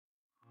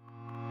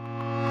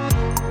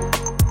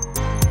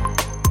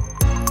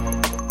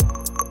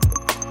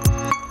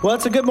Well,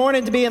 it's a good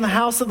morning to be in the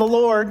house of the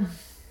Lord,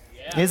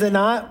 is it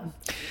not?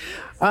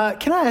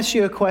 Can I ask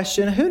you a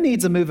question? Who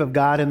needs a move of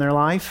God in their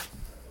life?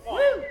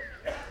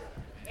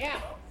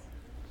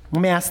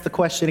 Let me ask the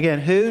question again.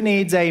 Who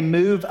needs a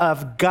move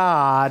of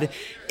God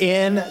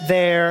in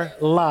their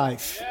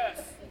life?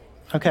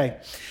 Okay.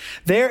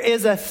 There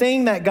is a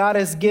thing that God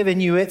has given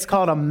you. It's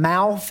called a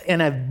mouth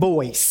and a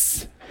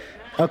voice.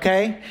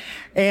 Okay?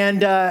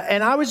 And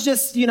I was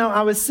just,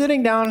 I was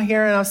sitting down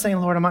here and I was saying,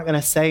 Lord, I'm not going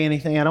to say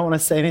anything. I don't want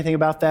to say anything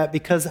about that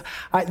because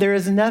there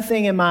is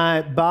nothing in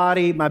my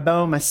body, my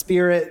bone, my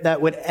spirit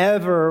that would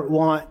ever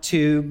want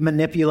to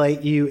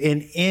manipulate you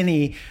in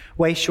any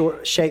way,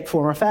 shape,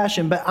 form, or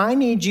fashion. But I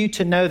need you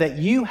to know that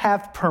you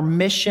have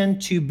permission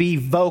to be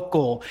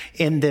vocal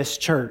in this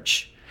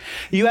church.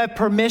 You have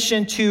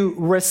permission to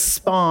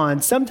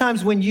respond.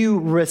 Sometimes when you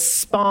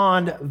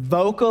respond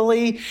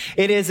vocally,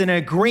 it is an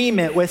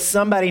agreement with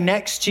somebody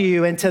next to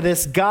you and to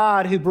this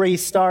God who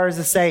breathes stars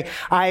to say,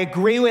 I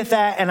agree with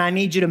that and I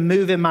need you to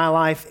move in my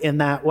life in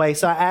that way.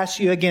 So I ask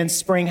you again,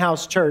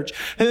 Springhouse Church,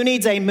 who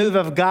needs a move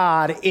of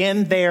God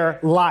in their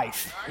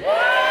life?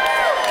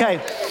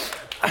 Okay.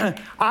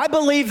 I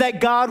believe that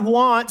God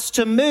wants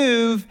to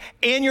move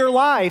in your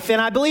life,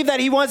 and I believe that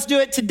he wants to do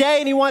it today,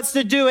 and he wants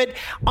to do it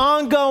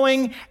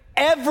ongoing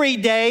every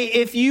day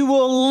if you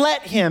will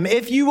let him,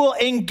 if you will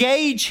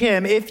engage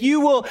him, if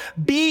you will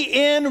be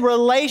in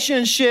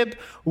relationship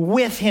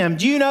with him.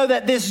 Do you know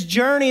that this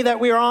journey that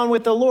we are on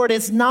with the Lord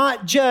is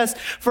not just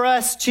for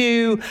us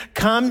to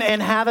come and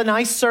have a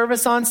nice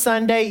service on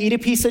Sunday, eat a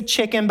piece of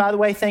chicken. By the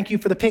way, thank you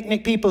for the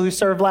picnic people who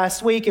served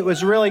last week. It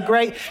was really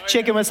great.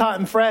 Chicken was hot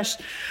and fresh.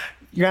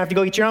 You're going to have to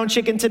go get your own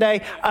chicken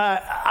today.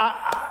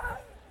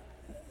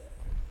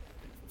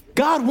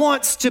 God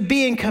wants to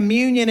be in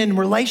communion and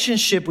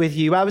relationship with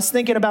you. I was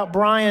thinking about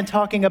Brian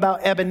talking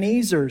about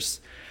Ebenezer's.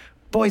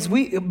 Boys,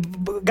 we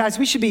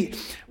should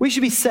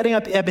be setting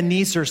up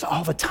Ebenezer's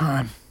all the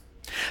time.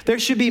 There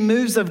should be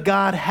moves of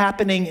God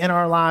happening in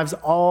our lives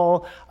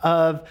all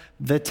of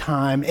the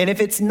time. And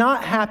if it's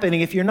not happening,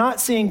 if you're not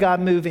seeing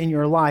God move in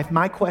your life,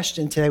 my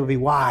question today would be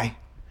why?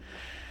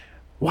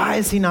 Why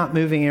is he not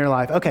moving in your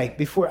life? Okay,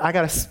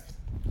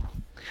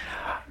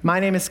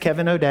 my name is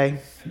Kevin O'Day.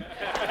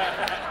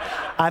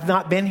 I've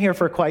not been here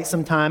for quite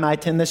some time. I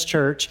attend this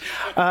church.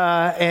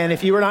 And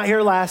if you were not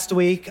here last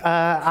week,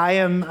 I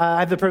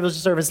have the privilege to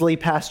serve as lead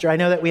pastor. I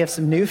know that we have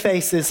some new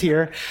faces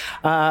here.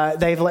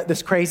 They've let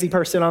this crazy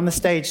person on the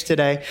stage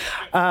today.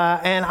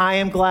 And I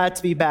am glad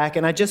to be back.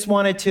 And I just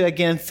wanted to,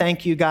 again,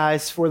 thank you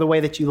guys for the way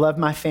that you love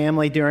my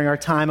family during our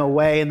time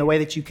away and the way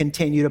that you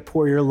continue to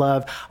pour your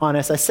love on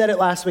us. I said it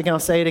last week and I'll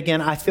say it again.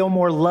 I feel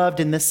more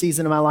loved in this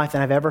season of my life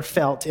than I've ever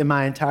felt in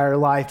my entire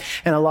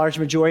life. And a large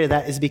majority of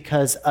that is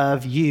because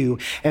of you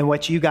and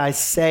what you guys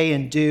say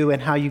and do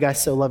and how you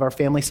guys so love our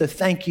family. So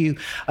thank you.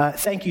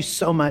 Thank you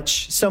so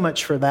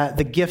much for that,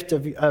 the gift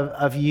of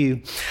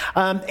you.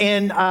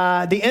 And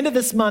the end of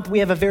this month, we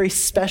have a very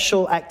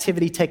special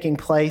activity taking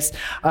place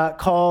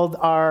called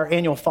our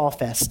annual Fall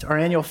Fest,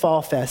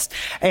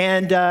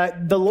 And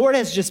the Lord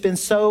has just been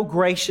so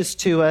gracious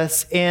to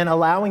us in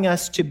allowing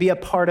us to be a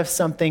part of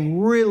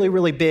something really,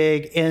 really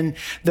big in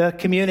the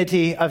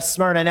community of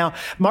Smyrna. Now,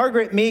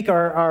 Margaret Meek,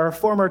 our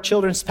former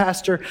children's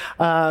pastor,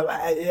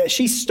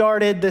 she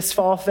started this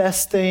Fall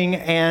Fest thing,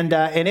 and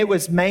it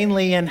was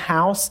mainly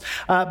in-house.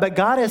 But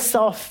God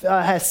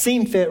has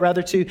seen fit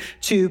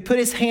to put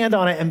his hand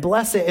on it and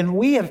bless it. And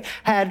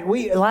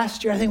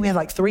last year, I think we had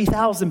like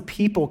 3,000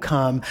 people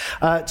come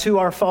to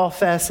our Fall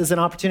Fest as an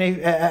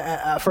opportunity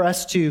for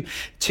us to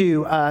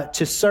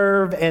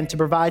serve and to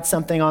provide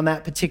something on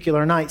that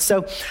particular night.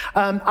 So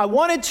I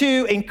wanted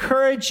to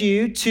encourage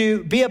you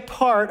to be a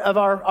part of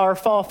our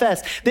Fall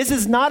Fest. This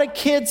is not a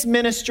kids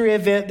ministry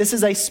event. This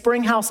is a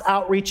Springhouse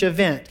outreach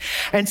event.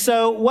 And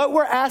so what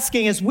we're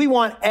asking is we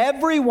want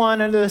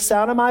everyone under the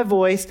sound of my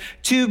voice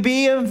to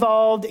be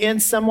involved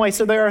in some way.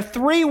 So there are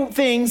three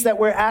things that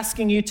we're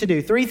asking you to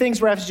do. Three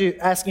things we're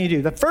asking you to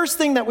do. The first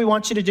thing that we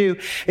want you to do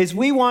is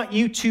we want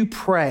you to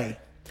pray.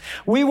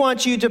 We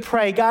want you to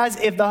pray. Guys,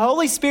 if the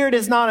Holy Spirit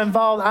is not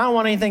involved, I don't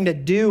want anything to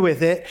do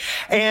with it.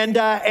 And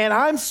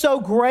I'm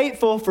so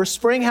grateful for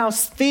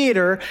Springhouse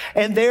Theater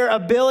and their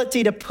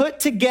ability to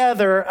put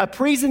together a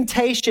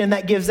presentation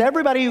that gives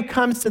everybody who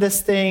comes to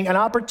this thing an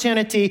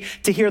opportunity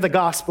to hear the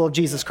gospel of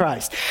Jesus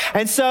Christ.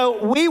 And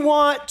so we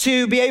want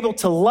to be able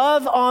to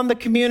love on the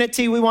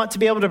community. We want to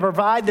be able to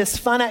provide this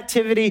fun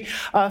activity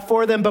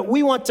for them, but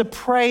we want to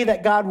pray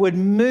that God would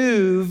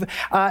move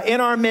in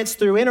our midst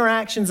through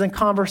interactions and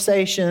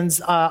conversations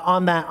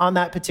on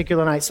that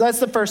particular night. So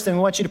that's the first thing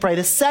we want you to pray.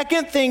 The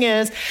second thing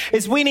is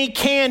we need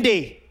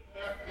candy.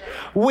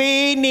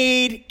 We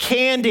need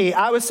candy.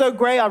 I was so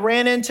great. I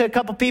ran into a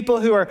couple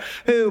people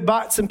who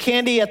bought some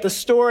candy at the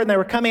store, and they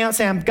were coming out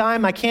saying, "I'm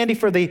buying my candy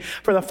for the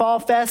Fall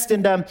Fest."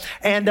 And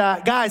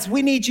guys,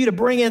 we need you to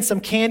bring in some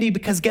candy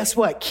because guess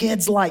what?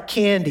 Kids like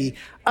candy.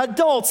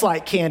 Adults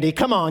like candy.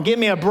 Come on, give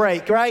me a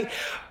break, right?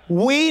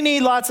 We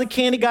need lots of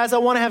candy. Guys, I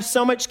want to have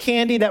so much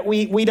candy that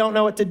we don't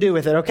know what to do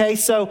with it, okay?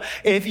 So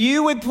if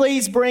you would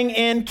please bring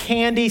in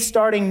candy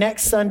starting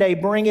next Sunday,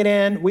 bring it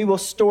in. We will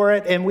store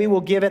it and we will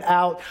give it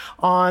out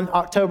on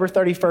October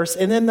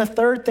 31st. And then the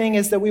third thing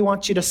is that we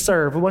want you to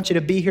serve. We want you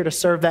to be here to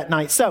serve that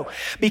night. So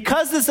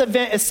because this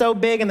event is so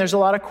big and there's a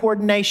lot of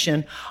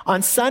coordination,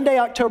 on Sunday,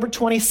 October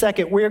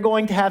 22nd, we're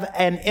going to have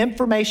an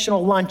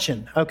informational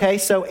luncheon, okay?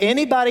 So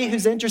anybody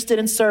who's interested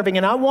in serving,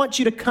 and I want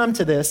you to come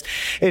to this,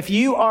 if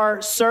you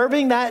are serving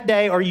that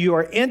day or you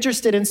are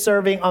interested in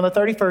serving on the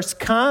 31st,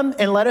 come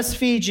and let us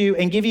feed you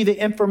and give you the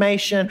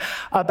information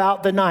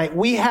about the night.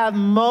 We have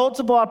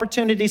multiple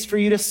opportunities for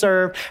you to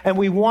serve, and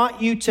we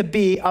want you to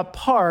be a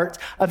part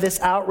of this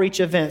outreach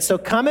event. So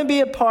come and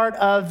be a part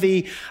of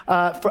the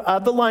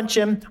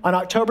luncheon on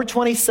October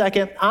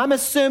 22nd. I'm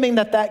assuming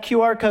that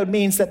QR code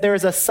means that there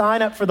is a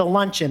sign up for the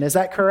luncheon. Is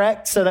that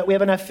correct? So that we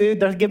have enough food?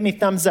 They'll give me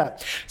thumbs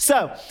up.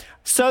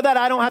 So that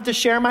I don't have to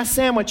share my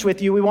sandwich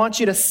with you, we want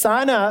you to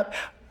sign up.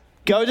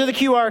 Go to the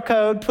QR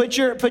code, put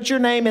your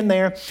name in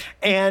there,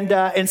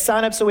 and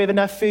sign up so we have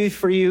enough food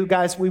for you.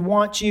 Guys, we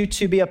want you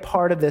to be a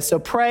part of this. So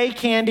pray,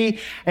 candy,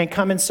 and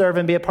come and serve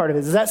and be a part of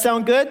it. Does that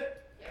sound good?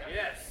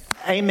 Yes.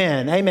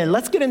 Amen. Amen.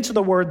 Let's get into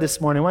the word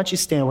this morning. Why don't you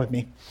stand with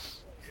me?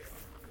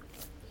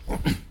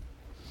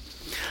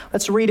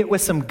 Let's read it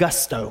with some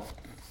gusto.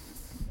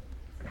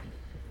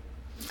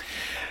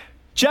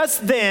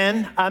 Just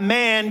then, a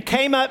man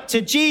came up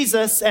to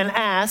Jesus and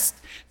asked,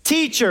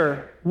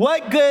 "Teacher,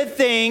 what good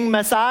thing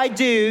must I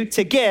do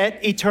to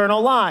get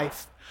eternal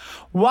life?"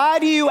 "Why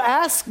do you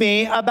ask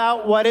me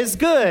about what is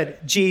good?"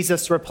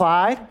 Jesus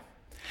replied.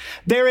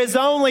 "There is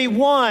only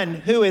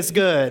one who is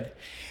good.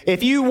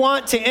 If you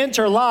want to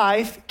enter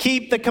life,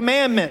 keep the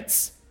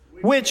commandments."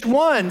 "Which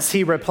ones?"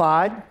 he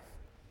replied.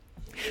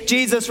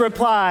 Jesus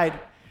replied,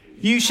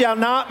 "You shall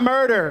not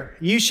murder.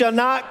 You shall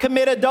not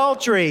commit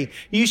adultery.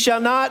 You shall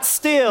not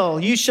steal.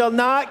 You shall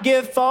not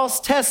give false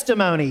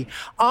testimony.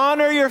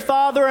 Honor your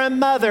father and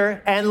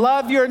mother and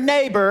love your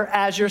neighbor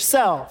as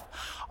yourself."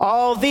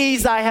 "All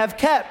these I have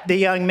kept," the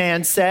young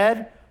man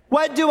said.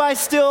 "What do I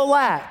still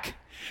lack?"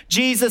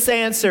 Jesus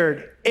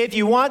answered, "If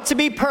you want to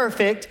be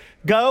perfect,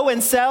 go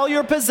and sell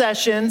your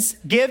possessions,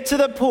 give to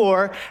the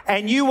poor,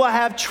 and you will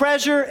have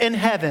treasure in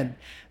heaven.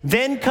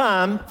 Then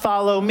come,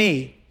 follow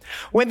me."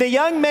 When the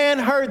young man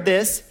heard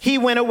this, he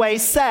went away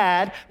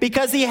sad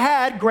because he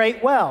had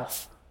great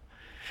wealth.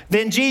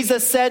 Then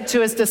Jesus said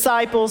to his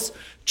disciples,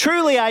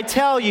 "Truly I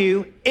tell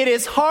you, it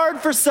is hard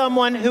for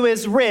someone who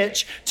is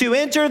rich to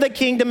enter the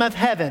kingdom of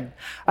heaven.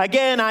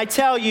 Again, I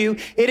tell you,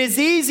 it is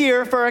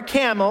easier for a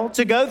camel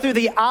to go through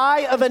the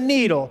eye of a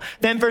needle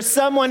than for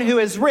someone who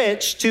is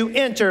rich to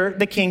enter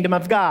the kingdom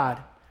of God."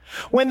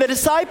 When the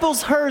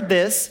disciples heard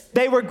this,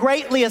 they were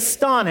greatly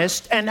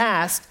astonished and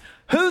asked,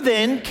 "Who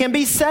then can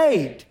be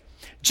saved?"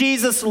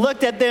 Jesus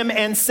looked at them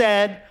and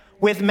said,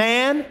 "With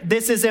man,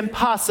 this is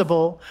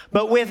impossible,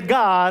 but with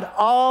God,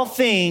 all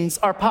things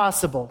are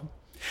possible."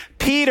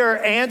 Peter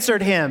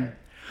answered him,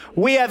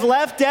 "We have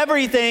left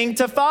everything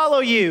to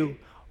follow you.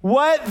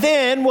 What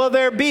then will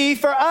there be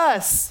for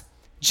us?"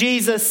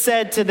 Jesus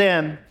said to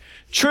them,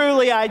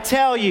 "Truly I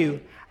tell you,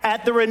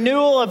 at the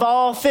renewal of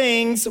all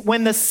things,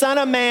 when the Son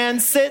of Man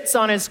sits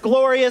on his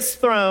glorious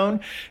throne,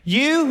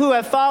 you who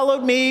have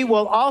followed me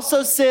will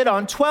also sit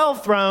on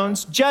 12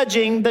 thrones,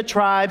 judging the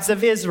tribes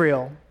of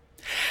Israel.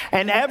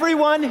 And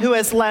everyone who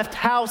has left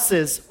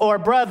houses or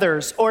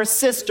brothers or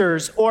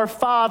sisters or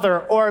father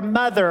or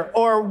mother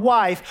or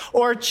wife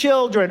or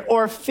children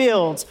or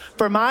fields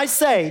for my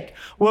sake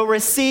will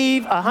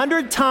receive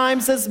 100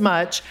 times as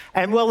much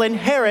and will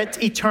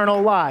inherit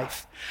eternal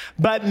life.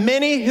 But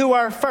many who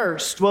are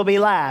first will be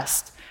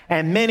last,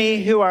 and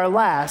many who are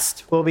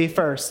last will be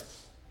first."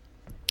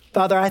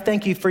 Father, I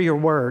thank you for your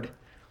word.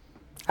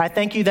 I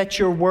thank you that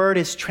your word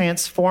is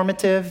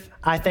transformative.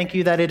 I thank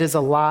you that it is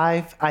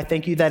alive. I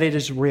thank you that it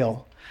is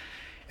real.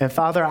 And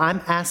Father,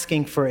 I'm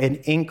asking for an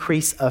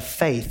increase of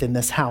faith in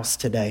this house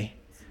today.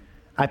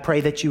 I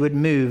pray that you would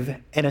move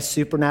in a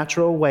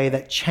supernatural way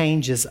that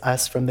changes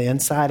us from the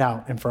inside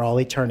out and for all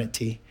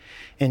eternity.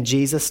 In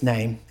Jesus'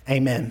 name,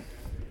 amen.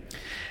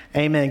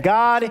 Amen.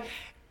 God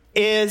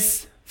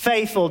is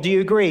faithful. Do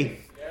you agree?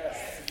 Yes.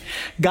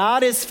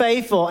 God is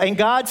faithful, and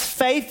God's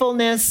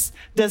faithfulness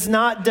does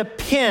not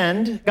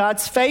depend.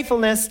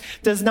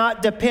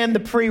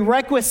 The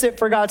prerequisite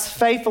for God's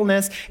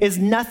faithfulness is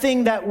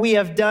nothing that we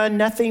have done,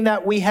 nothing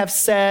that we have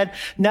said,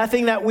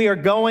 nothing that we are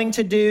going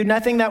to do,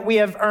 nothing that we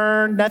have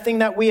earned, nothing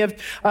that we have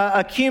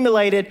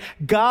accumulated.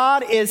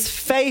 God is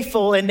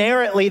faithful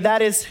inherently.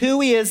 That is who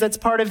he is. That's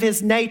part of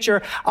his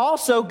nature.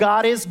 Also,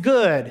 God is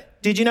good.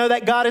 Did you know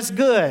that God is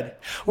good?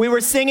 We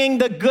were singing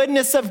the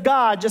goodness of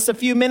God just a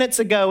few minutes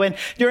ago. And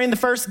during the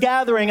first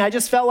gathering, I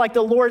just felt like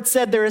the Lord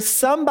said there is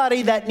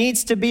somebody that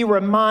needs to be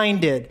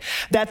reminded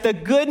that the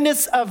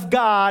goodness of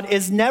God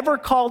is never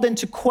called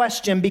into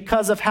question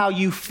because of how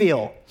you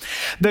feel.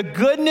 The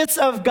goodness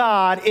of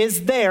God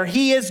is there.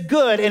 He is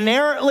good,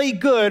 inherently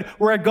good,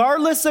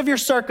 regardless of your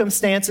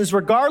circumstances,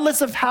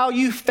 regardless of how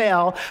you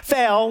fail,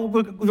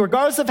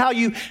 regardless of how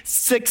you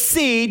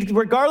succeed,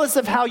 regardless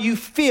of how you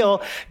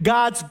feel.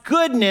 God's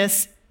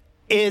goodness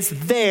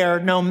is there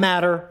no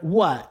matter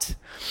what.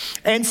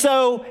 And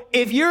so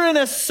if you're in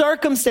a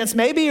circumstance,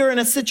 maybe you're in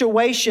a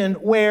situation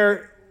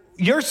where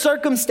your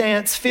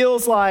circumstance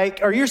feels like,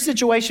 or your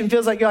situation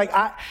feels like you're like,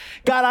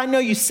 God, I know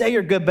you say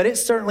you're good, but it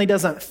certainly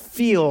doesn't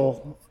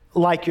feel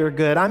like you're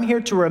good. I'm here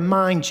to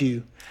remind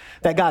you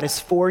that God is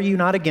for you,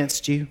 not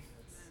against you.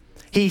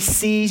 He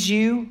sees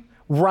you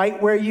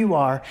right where you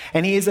are,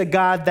 and he is a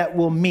God that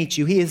will meet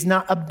you. He has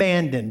not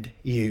abandoned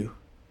you.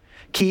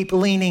 Keep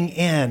leaning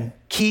in.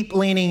 Keep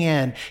leaning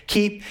in.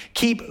 Keep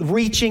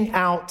reaching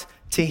out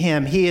to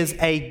him. He is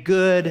a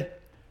good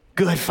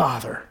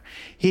Father.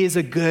 He is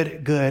a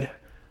good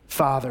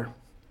Father.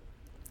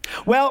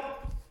 Well,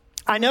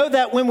 I know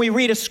that when we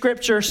read a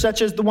scripture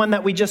such as the one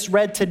that we just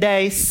read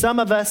today, some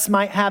of us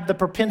might have the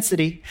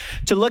propensity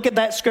to look at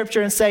that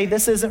scripture and say,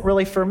 this isn't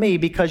really for me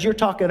because you're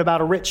talking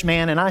about a rich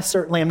man, and I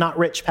certainly am not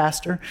rich,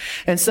 Pastor.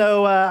 And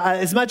so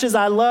as much as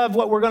I love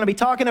what we're going to be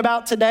talking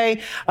about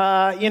today,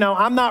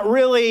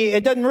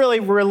 it doesn't really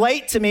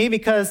relate to me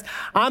because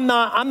I'm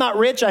not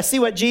rich. I see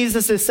what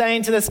Jesus is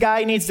saying to this guy.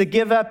 He needs to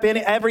give up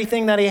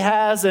everything that he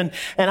has, and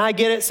I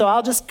get it. So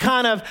I'll just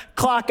kind of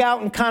clock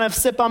out and kind of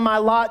sip on my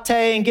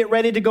latte and get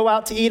ready to go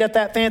out to eat at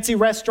that fancy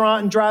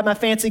restaurant and drive my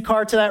fancy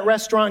car to that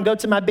restaurant and go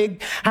to my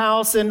big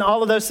house and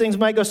all of those things.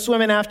 Might go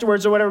swimming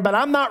afterwards or whatever, but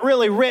I'm not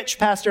really rich,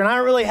 Pastor, and I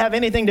don't really have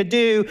anything to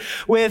do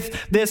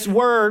with this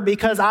word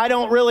because I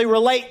don't really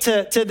relate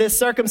to this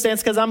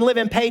circumstance because I'm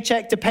living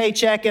paycheck to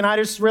paycheck and I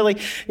just really,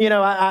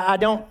 I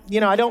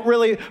don't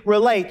really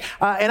relate.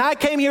 And I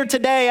came here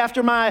today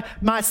after my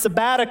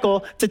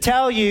sabbatical to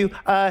tell you,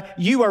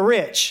 you are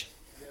rich.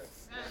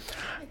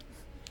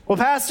 Well,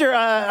 Pastor,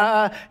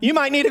 you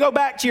might need to go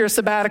back to your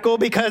sabbatical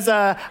because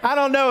I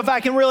don't know if I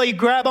can really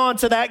grab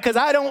onto that because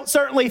I don't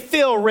certainly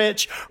feel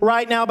rich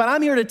right now. But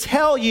I'm here to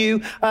tell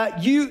you,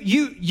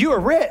 you are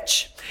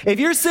rich. If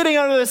you're sitting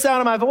under the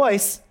sound of my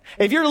voice,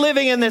 if you're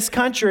living in this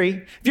country,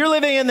 if you're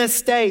living in this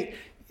state,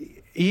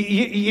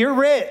 you're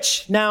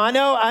rich. Now,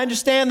 I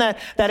understand that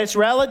it's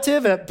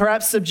relative,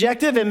 perhaps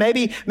subjective, and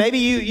maybe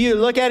you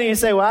look at it and you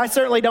say, well, I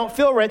certainly don't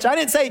feel rich. I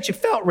didn't say that you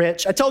felt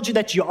rich. I told you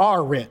that you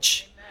are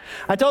rich.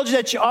 I told you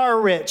that you are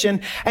rich.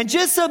 And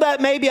just so that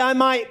maybe I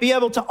might be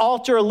able to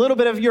alter a little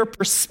bit of your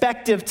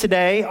perspective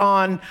today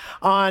on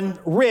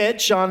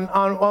rich, on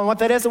what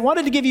that is, I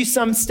wanted to give you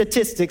some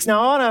statistics.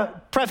 Now, I want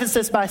to preface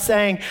this by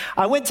saying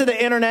I went to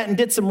the internet and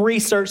did some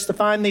research to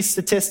find these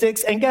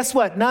statistics. And guess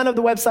what? None of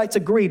the websites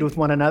agreed with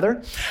one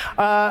another.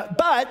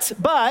 But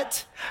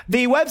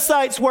the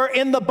websites were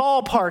in the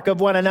ballpark of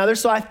one another.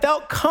 So I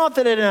felt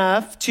confident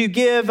enough to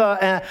give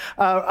an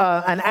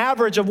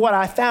average of what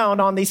I found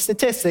on these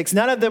statistics.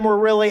 None of them were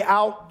really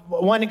out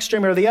one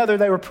extreme or the other.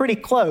 They were pretty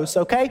close,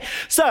 okay?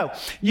 So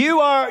you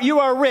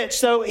are rich.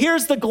 So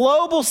here's some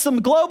global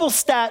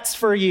stats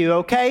for you,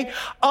 okay?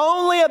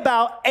 Only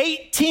about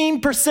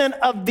 18%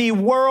 of the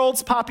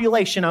world's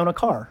population own a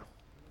car.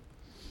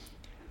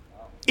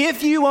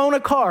 If you own a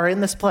car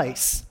in this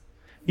place,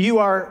 you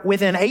are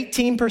within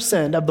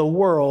 18% of the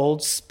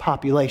world's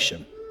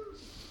population.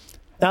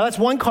 Now that's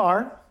one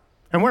car,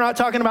 and we're not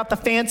talking about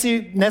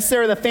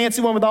necessarily the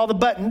fancy one with all the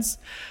buttons.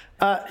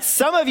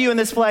 Some of you in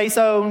this place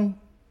own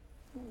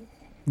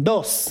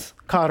dos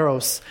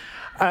carros.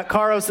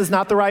 Carros is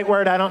not the right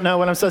word. I don't know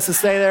what I'm supposed to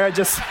say there. It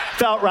just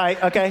felt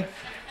right, okay?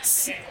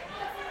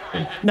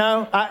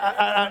 No?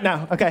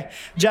 No, okay.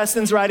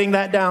 Justin's writing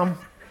that down.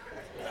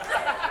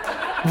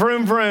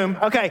 Vroom, vroom.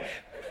 Okay,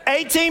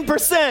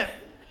 18%.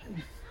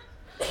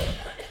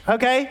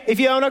 Okay, if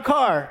you own a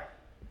car.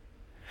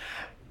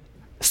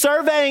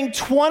 Surveying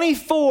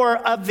 24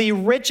 of the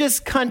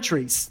richest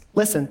countries,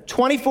 listen,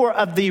 24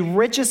 of the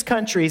richest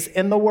countries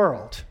in the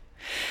world,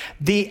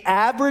 the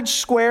average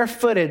square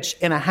footage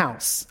in a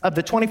house of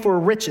the 24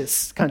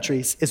 richest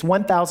countries is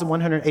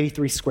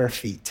 1,183 square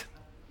feet.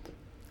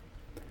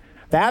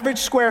 The average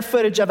square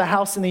footage of a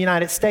house in the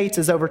United States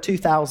is over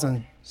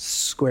 2,000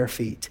 square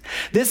feet.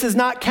 This is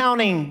not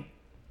counting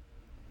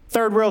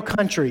third world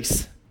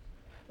countries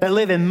that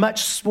live in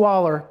much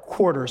smaller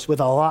quarters with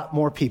a lot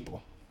more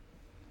people.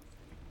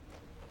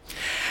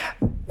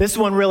 This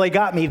one really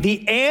got me.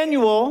 The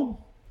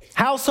annual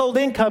household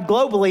income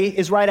globally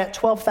is right at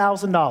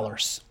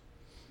 $12,000.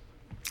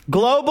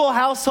 Global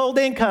household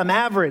income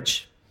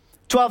average,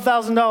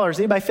 $12,000.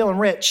 Anybody feeling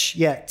rich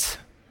yet?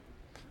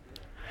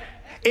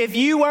 If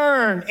you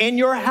earn in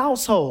your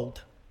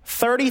household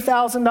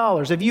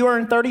 $30,000, if you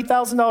earn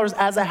 $30,000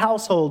 as a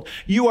household,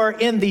 you are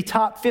in the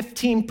top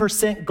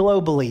 15%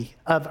 globally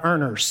of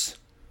earners.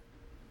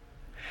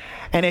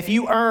 And if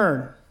you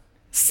earn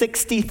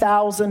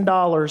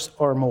 $60,000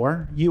 or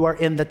more, you are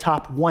in the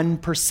top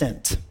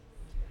 1%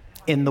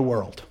 in the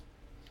world.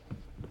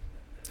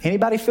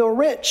 Anybody feel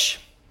rich?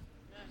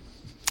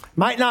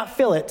 Might not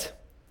feel it,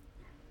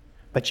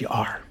 but you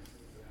are.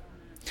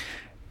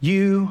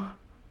 You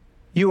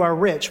you are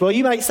rich. Well,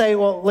 you might say,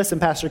 well, listen,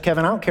 Pastor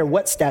Kevin, I don't care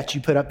what stat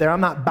you put up there.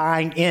 I'm not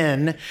buying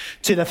in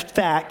to the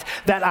fact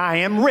that I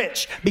am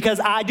rich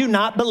because I do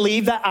not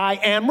believe that I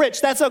am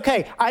rich. That's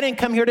okay. I didn't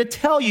come here to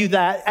tell you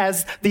that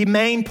as the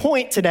main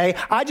point today.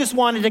 I just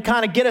wanted to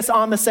kind of get us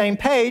on the same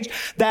page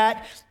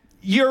that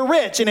you're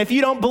rich. And if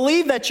you don't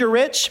believe that you're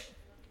rich,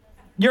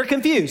 you're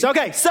confused.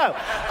 Okay, so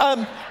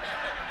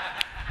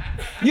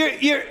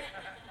you're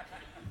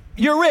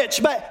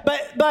rich, but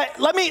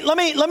let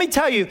me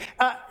tell you,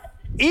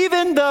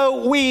 even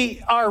though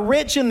we are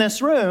rich in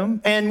this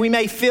room and we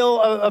may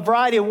feel a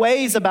variety of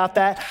ways about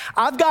that,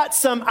 I've got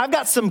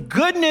some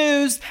good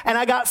news and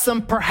I got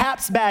some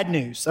perhaps bad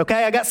news.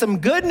 Okay. I got some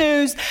good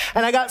news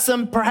and I got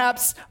some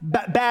perhaps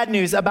bad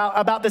news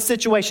about the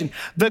situation.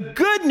 The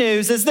good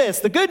news is this.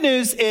 The good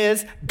news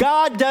is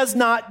God does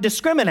not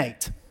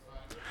discriminate.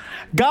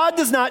 God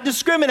does not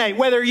discriminate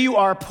whether you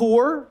are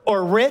poor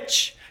or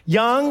rich,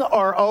 young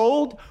or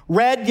old,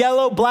 red,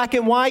 yellow, black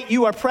and white.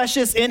 You are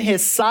precious in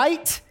his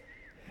sight.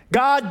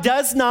 God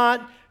does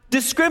not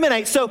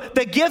discriminate. So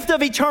the gift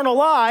of eternal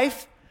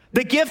life,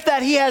 the gift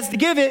that he has to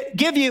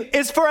give you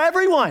is for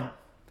everyone.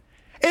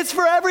 It's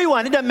for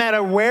everyone. It doesn't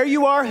matter where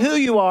you are, who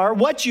you are,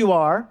 what you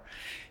are.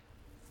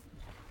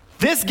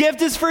 This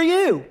gift is for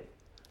you.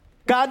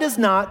 God does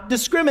not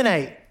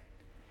discriminate.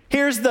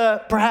 Here's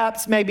the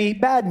perhaps maybe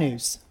bad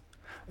news.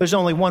 There's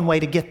only one way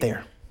to get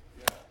there.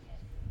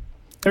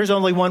 There's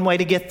only one way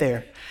to get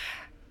there.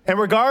 And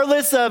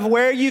regardless of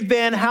where you've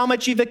been, how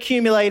much you've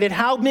accumulated,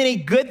 how many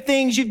good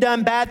things you've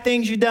done, bad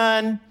things you've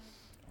done,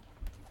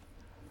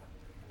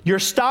 your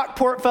stock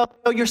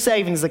portfolio, your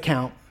savings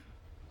account,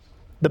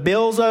 the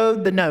bills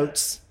owed, the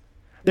notes,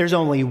 there's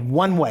only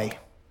one way.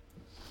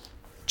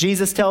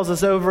 Jesus tells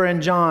us over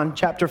in John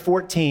chapter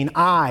 14,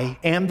 I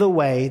am the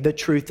way, the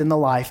truth, and the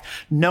life.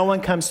 No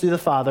one comes to the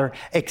Father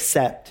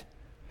except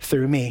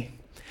through me.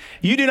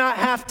 You do not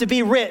have to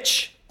be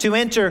rich to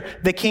enter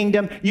the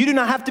kingdom. You do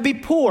not have to be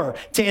poor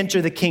to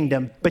enter the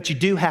kingdom, but you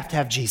do have to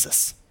have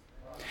Jesus.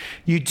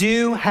 You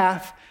do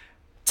have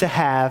to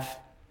have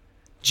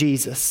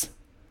Jesus.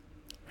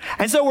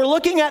 And so we're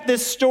looking at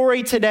this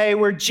story today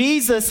where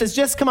Jesus has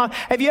just come on.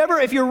 If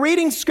you're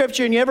reading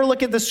scripture and you ever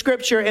look at the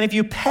scripture, and if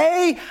you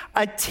pay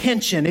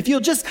attention, if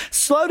you'll just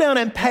slow down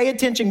and pay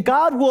attention,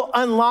 God will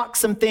unlock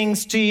some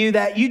things to you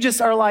that you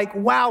just are like,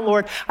 wow,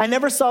 Lord, I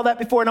never saw that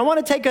before. And I want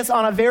to take us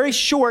on a very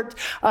short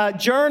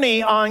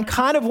journey on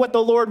kind of what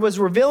the Lord was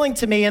revealing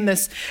to me in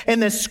this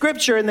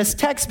scripture, in this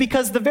text,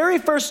 because the very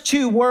first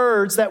two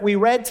words that we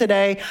read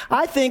today,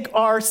 I think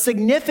are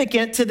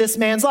significant to this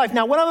man's life.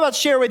 Now, what I'm about to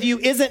share with you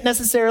isn't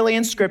necessarily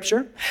in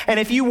scripture. And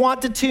if you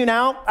want to tune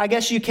out, I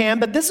guess you can.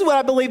 But this is what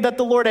I believe that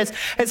the Lord has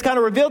kind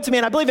of revealed to me.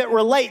 And I believe it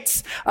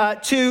relates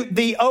to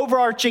the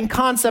overarching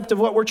concept of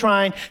what we're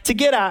trying to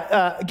get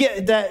at,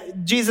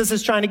 that Jesus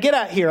is trying to get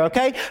at here.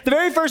 Okay. The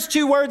very first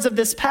two words of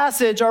this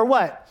passage are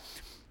what?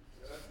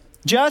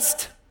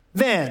 Just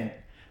then.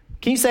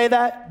 Can you say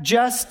that?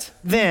 Just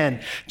then.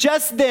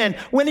 Just then.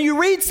 When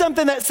you read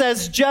something that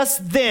says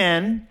just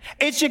then,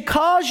 it should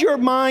cause your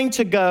mind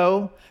to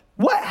go,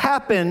 what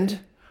happened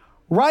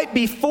right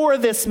before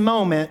this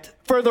moment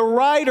for the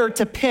writer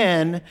to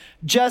pen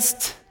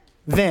just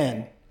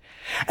then?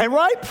 And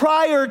right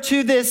prior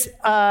to this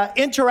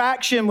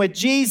interaction with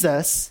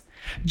Jesus,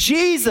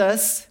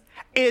 Jesus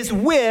is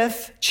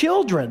with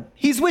children.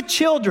 He's with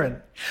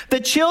children.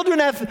 The children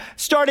have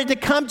started to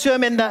come to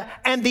him, and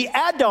the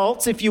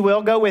adults, if you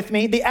will, go with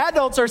me. The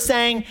adults are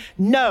saying,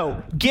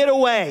 no, get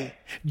away.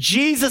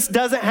 Jesus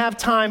doesn't have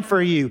time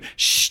for you.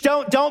 Shh,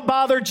 don't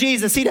bother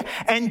Jesus.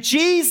 And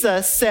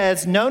Jesus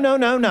says,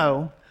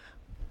 no.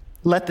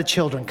 Let the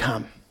children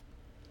come.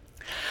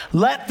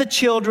 Let the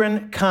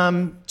children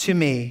come to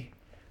me.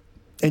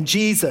 And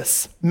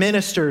Jesus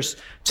ministers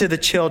to the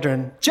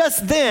children.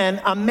 Just then,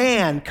 a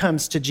man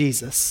comes to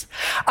Jesus.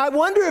 I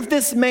wonder if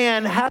this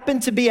man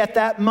happened to be at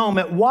that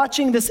moment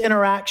watching this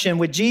interaction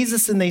with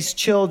Jesus and these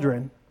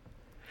children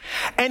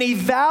and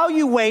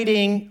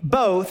evaluating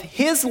both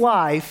his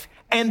life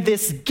and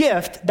this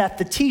gift that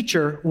the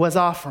teacher was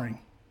offering.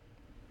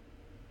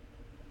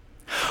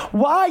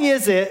 Why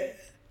is it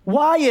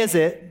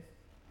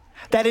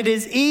that it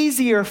is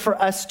easier for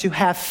us to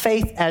have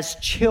faith as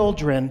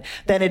children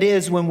than it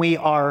is when we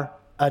are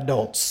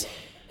adults?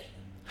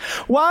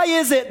 Why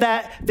is it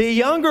that the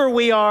younger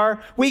we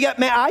are,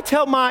 I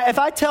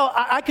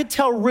could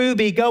tell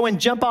Ruby, go and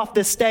jump off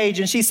this stage,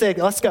 and she said,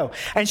 let's go.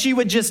 And she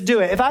would just do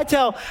it. If I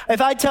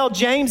tell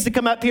James to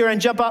come up here and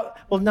jump up,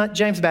 well, not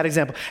James, bad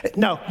example.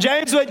 No,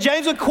 James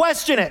would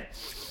question it.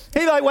 He'd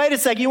be like, wait a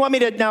second, you want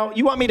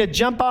me to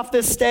jump off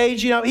this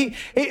stage?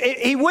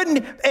 He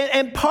wouldn't.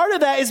 And part of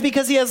that is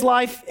because he has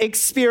life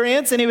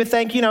experience, and he would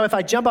think, if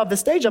I jump off the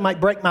stage, I might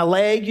break my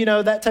leg,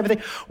 that type of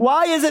thing.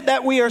 Why is it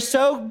that we are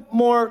so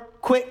more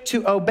quick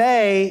to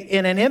obey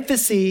in an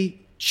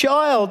infancy,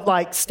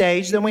 childlike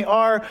stage than we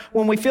are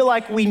when we feel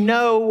like we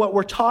know what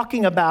we're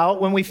talking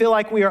about, when we feel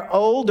like we are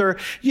older?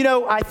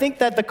 I think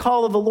that the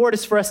call of the Lord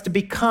is for us to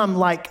become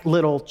like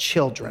little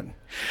children,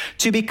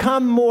 to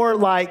become more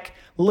like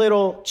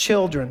little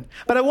children.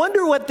 But I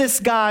wonder what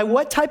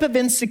type of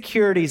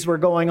insecurities were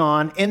going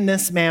on in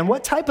this man?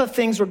 What type of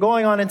things were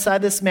going on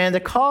inside this man to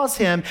cause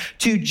him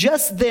to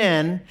just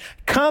then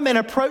come and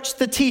approach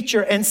the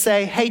teacher and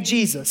say, hey,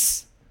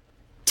 Jesus,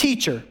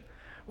 teacher,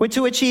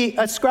 to which he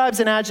ascribes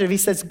an adjective. He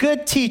says,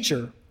 good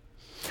teacher,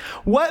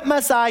 what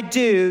must I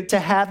do to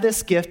have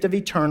this gift of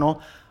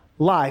eternal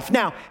life?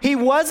 Now, he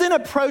wasn't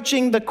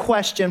approaching the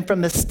question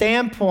from the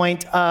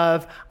standpoint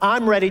of,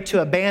 I'm ready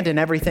to abandon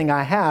everything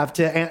I have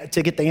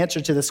to get the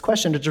answer to this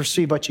question, to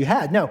receive what you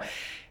had. No,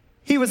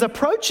 he was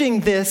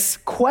approaching this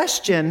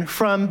question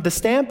from the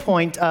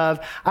standpoint of,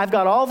 I've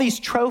got all these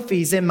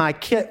trophies in my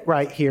kit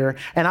right here,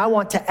 and I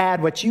want to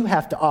add what you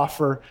have to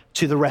offer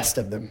to the rest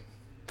of them.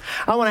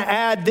 I want to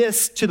add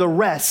this to the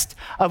rest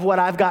of what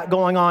I've got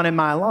going on in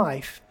my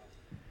life.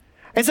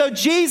 And so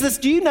Jesus,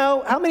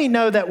 how many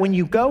know that when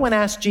you go and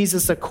ask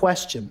Jesus a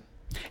question,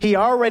 he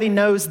already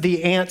knows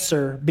the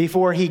answer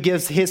before he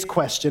gives his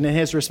question and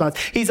his response.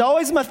 He's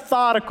always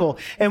methodical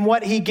in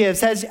what he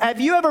gives.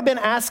 Have you ever been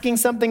asking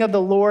something of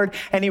the Lord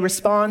and he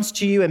responds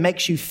to you and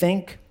makes you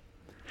think?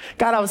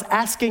 God, I was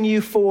asking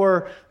you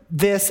for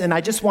this and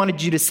I just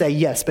wanted you to say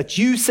yes, but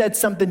you said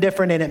something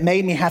different and it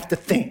made me have to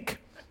think.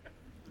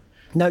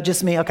 No,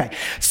 just me? Okay.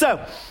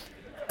 So,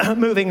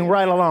 moving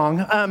right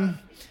along.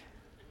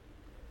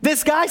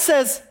 This guy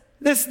says,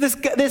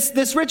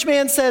 this rich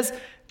man says,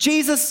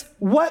 Jesus,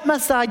 what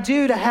must I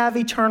do to have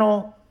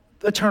eternal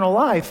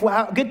life?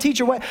 Well, good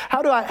teacher,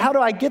 how do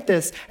I get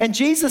this? And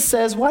Jesus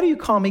says, why do you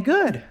call me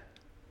good?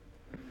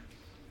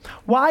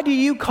 Why do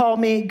you call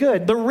me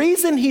good? The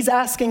reason he's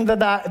asking the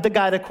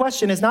guy the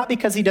question is not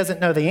because he doesn't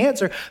know the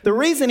answer. The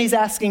reason he's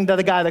asking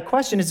the guy the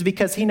question is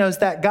because he knows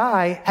that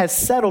guy has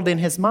settled in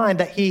his mind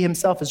that he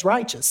himself is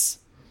righteous.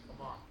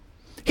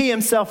 He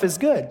himself is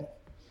good.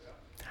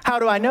 How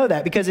do I know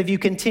that? Because if you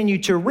continue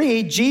to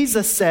read,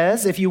 Jesus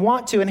says, if you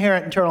want to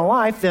inherit eternal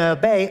life, then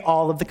obey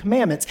all of the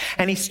commandments.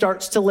 And he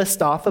starts to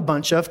list off a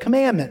bunch of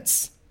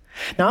commandments.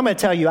 Now, I'm going to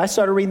tell you, I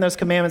started reading those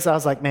commandments. I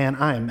was like, man,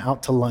 I am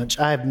out to lunch.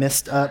 I have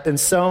messed up in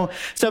so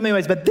many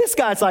ways. But this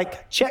guy's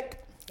like,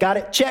 check, got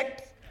it,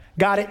 check,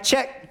 got it,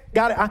 check,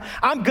 got it.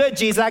 I'm good,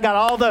 Jesus. I got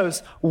all those.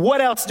 What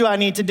else do I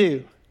need to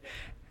do?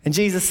 And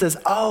Jesus says,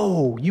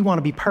 oh, you want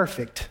to be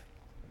perfect?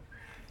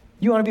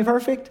 You want to be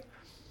perfect?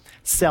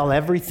 Sell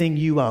everything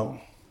you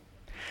own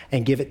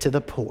and give it to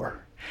the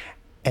poor,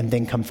 and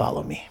then come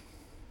follow me.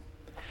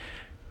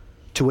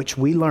 To which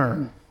we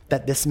learn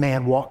that this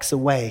man walks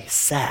away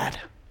sad.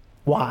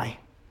 Why?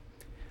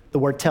 The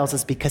word tells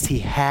us because he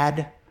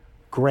had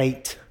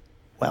great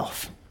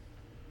wealth.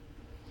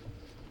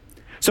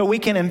 So we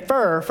can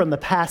infer from the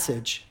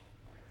passage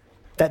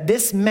that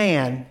this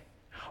man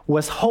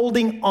was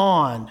holding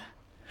on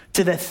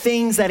to the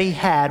things that he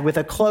had with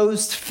a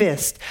closed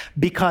fist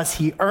because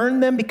he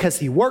earned them, because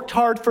he worked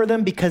hard for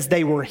them, because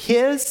they were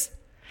his.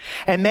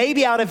 And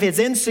maybe out of his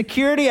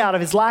insecurity, out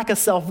of his lack of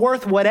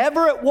self-worth,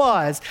 whatever it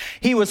was,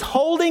 he was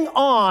holding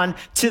on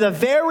to the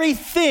very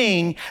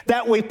thing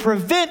that would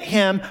prevent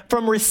him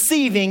from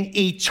receiving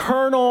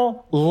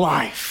eternal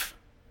life.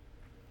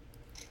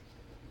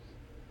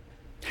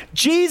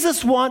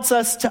 Jesus wants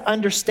us to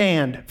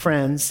understand,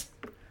 friends,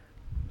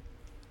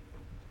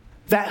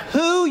 that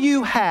who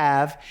you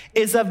have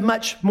is of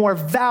much more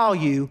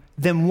value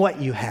than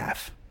what you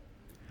have.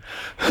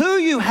 Who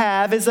you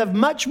have is of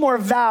much more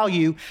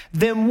value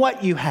than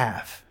what you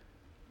have.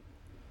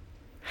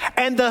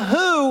 And the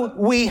who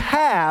we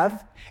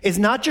have is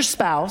not your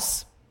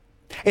spouse.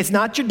 It's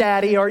not your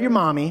daddy or your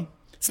mommy.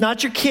 It's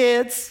not your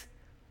kids.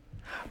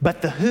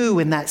 But the who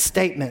in that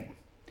statement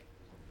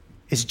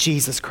is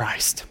Jesus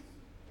Christ.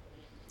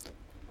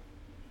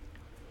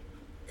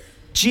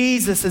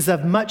 Jesus is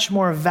of much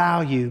more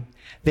value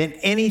than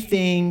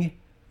anything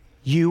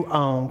you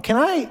own. Can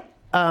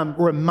I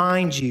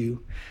remind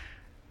you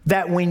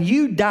that when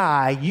you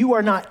die, you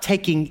are not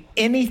taking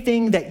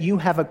anything that you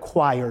have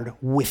acquired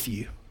with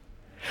you.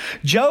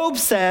 Job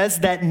says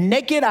that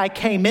naked I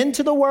came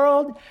into the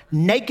world,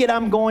 naked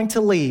I'm going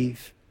to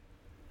leave.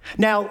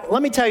 Now,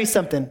 let me tell you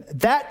something.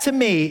 That to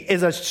me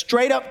is a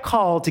straight up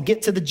call to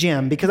get to the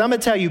gym, because I'm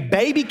going to tell you,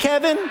 baby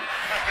Kevin,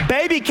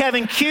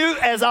 cute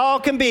as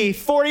all can be.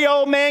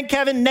 40-year-old man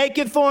Kevin,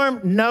 naked for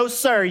him? No,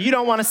 sir. You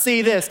don't want to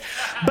see this.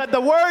 But the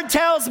word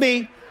tells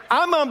me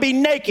I'm going to be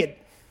naked.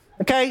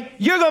 Okay?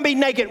 You're going to be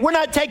naked.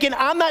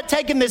 I'm not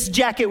taking this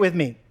jacket with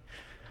me.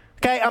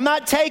 Okay? I'm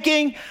not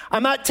taking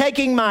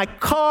my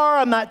car.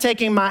 I'm not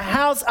taking my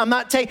house.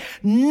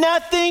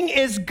 Nothing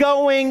is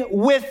going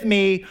with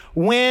me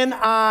when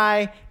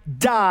I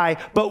die.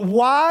 But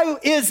why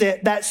is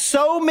it that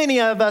so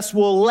many of us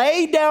will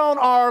lay down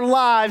our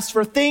lives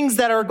for things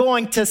that are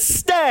going to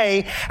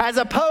stay, as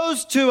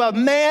opposed to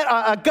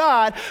a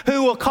God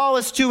who will call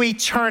us to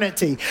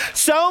eternity?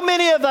 So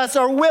many of us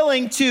are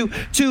willing to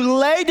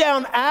lay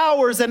down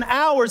hours and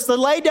hours, to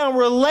lay down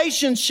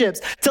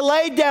relationships, to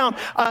lay down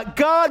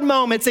God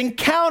moments,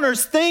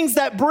 encounters, things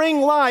that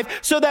bring life,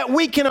 so that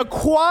we can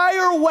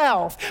acquire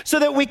wealth, so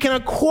that we can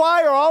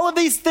acquire all of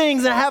these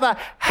things and have a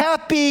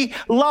happy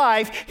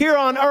life. here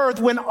on earth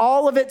when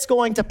all of it's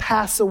going to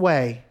pass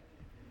away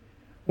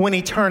when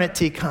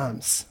eternity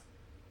comes.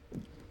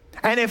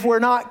 And if we're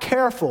not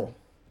careful,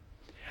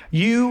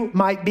 you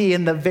might be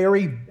in the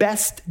very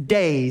best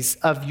days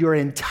of your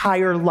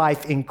entire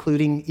life,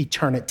 including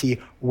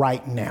eternity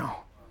right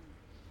now.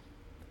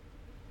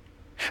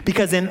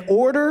 Because in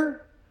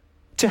order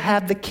to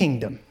have the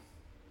kingdom,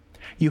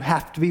 you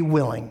have to be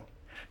willing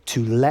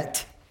to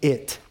let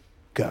it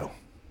go.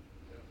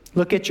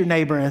 Look at your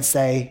neighbor and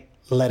say,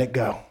 let it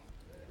go.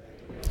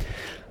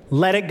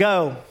 Let it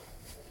go.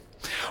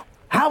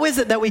 How is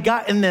it that we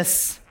got in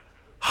this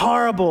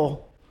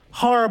horrible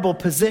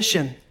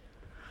position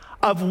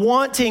of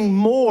wanting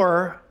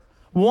more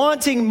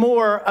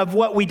of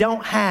what we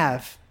don't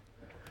have?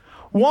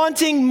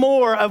 Wanting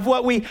more of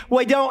what we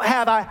don't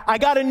have. I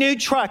got a new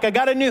truck.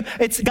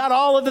 It's got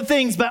all of the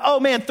things, but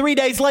oh man, 3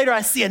 days later, I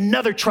see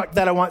another truck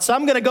that I want. So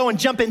I'm going to go and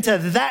jump into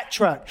that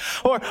truck.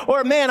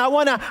 Or man, I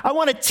want a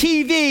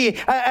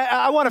TV.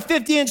 I want a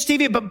 50-inch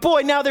TV, but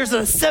boy, now there's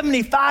a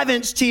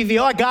 75-inch TV.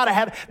 Oh, I got to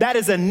have, that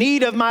is a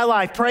need of my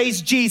life. Praise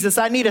Jesus.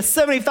 I need a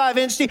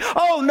 75-inch TV.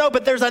 Oh no,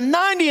 but there's a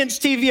 90-inch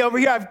TV over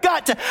here. I've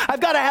got to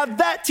have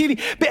that TV.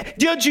 But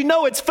don't you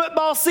know it's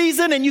football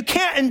season and you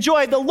can't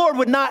enjoy, the Lord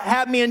would not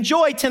have me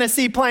enjoy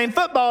Tennessee playing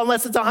football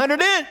unless it's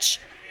 100-inch.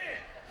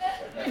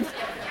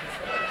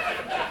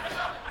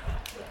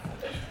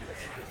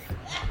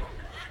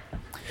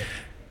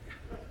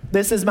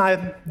 This is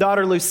my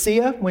daughter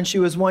Lucia when she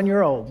was 1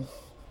 year old.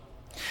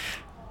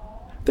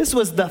 This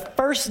was the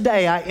first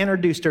day I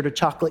introduced her to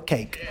chocolate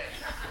cake.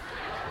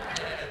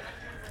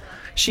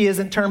 She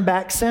hasn't turned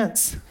back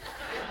since.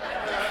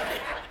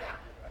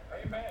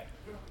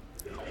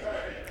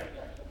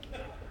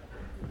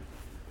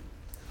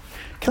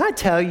 Can I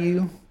tell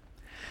you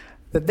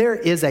that there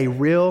is a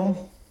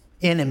real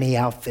enemy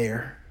out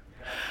there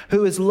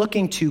who is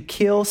looking to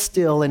kill,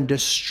 steal, and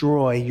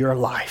destroy your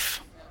life?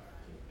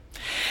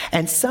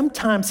 And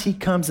sometimes he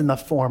comes in the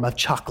form of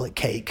chocolate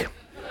cake.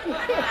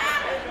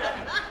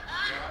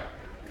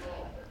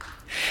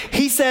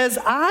 He says,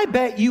 I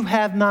bet you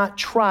have not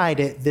tried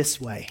it this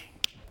way.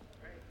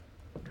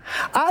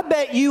 I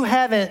bet you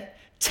haven't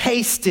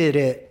tasted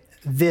it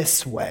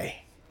this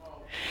way.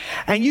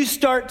 And you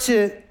start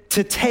to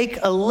take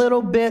a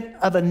little bit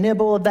of a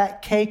nibble of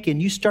that cake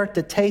and you start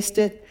to taste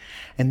it,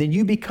 and then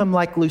you become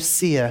like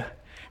Lucia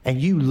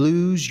and you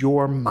lose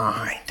your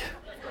mind.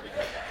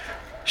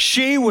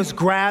 She was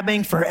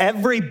grabbing for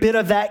every bit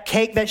of that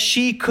cake that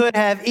she could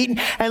have eaten.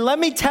 And let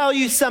me tell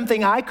you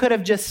something, I could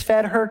have just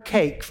fed her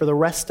cake for the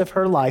rest of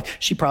her life.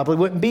 She probably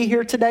wouldn't be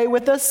here today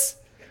with us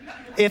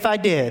if I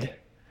did.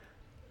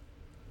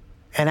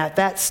 And at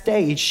that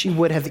stage, she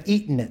would have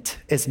eaten it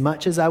as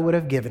much as I would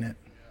have given it.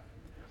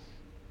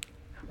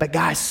 But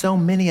guys, so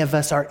many of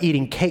us are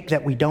eating cake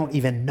that we don't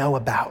even know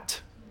about.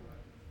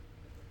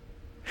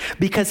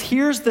 Because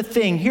here's the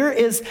thing, here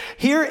is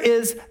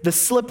the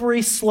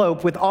slippery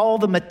slope with all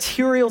the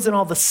materials and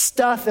all the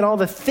stuff and all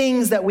the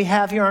things that we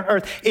have here on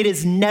earth. It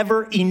is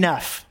never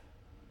enough.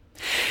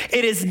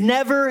 It is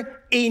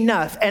never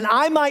enough. And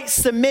I might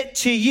submit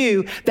to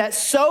you that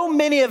so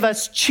many of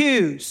us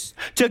choose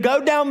to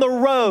go down the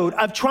road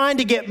of trying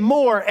to get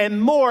more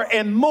and more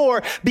and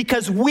more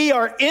because we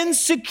are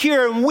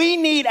insecure and we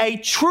need a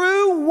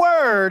true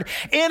word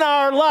in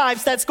our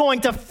lives that's going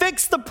to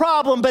fix the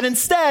problem. But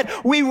instead,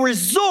 we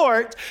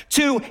resort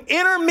to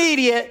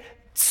intermediate,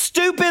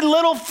 stupid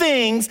little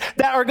things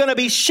that are going to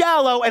be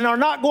shallow and are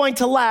not going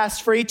to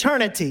last for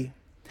eternity.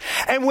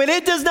 And when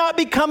it does not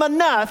become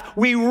enough,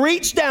 we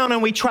reach down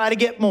and we try to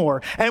get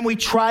more, and we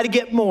try to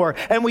get more,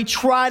 and we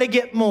try to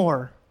get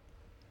more.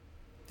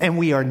 And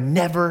we are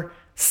never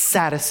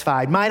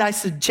satisfied. Might I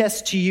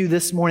suggest to you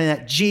this morning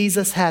that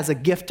Jesus has a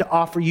gift to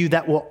offer you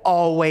that will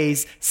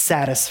always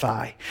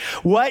satisfy.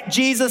 What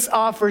Jesus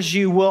offers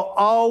you will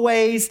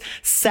always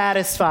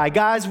satisfy.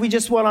 Guys, we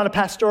just went on a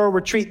pastoral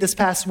retreat this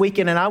past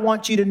weekend, and I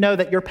want you to know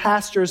that your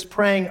pastor is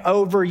praying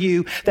over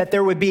you that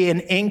there would be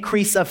an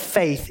increase of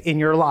faith in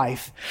your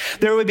life.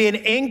 There would be an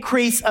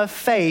increase of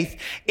faith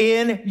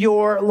in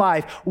your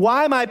life.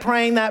 Why am I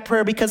praying that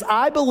prayer? Because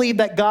I believe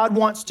that God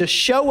wants to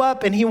show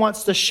up and he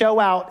wants to show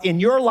out in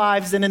your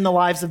lives and in the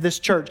lives of this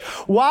church.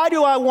 Why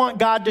do I want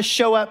God to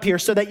show up here?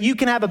 So that you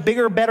can have a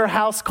bigger, better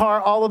house, car,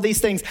 all of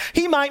these things.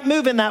 He might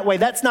move in that way.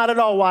 That's not at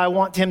all why I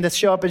want him to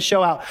show up and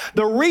show out.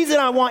 The reason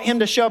I want him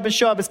to show up and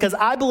show up is because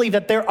I believe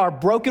that there are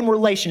broken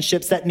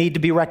relationships that need to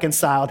be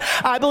reconciled.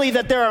 I believe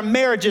that there are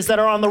marriages that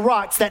are on the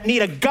rocks that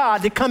need a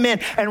God to come in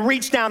and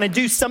reach down and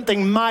do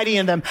something mighty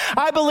in them.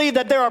 I believe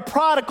that there are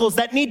prodigals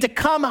that need to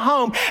come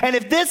home. And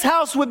if this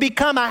house would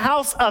become a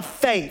house of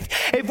faith,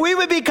 if we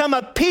would become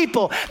a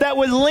people that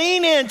would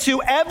lean into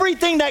to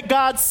everything that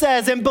God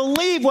says and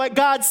believe what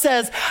God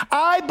says,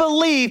 I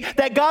believe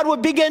that God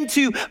would begin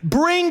to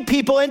bring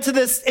people into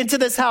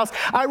this house.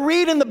 I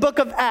read in the book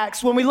of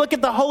Acts, when we look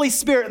at the Holy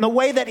Spirit and the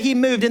way that he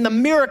moved and the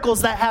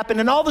miracles that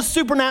happened and all the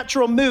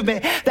supernatural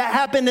movement that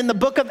happened in the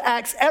book of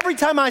Acts, every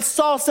time I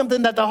saw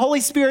something that the Holy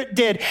Spirit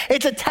did,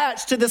 it's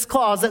attached to this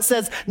clause that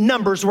says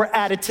numbers were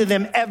added to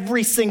them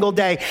every single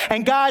day.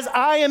 And guys,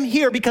 I am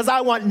here because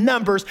I want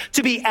numbers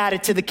to be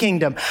added to the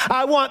kingdom.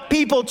 I want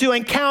people to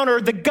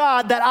encounter the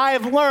God that I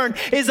have learned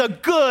is a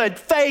good,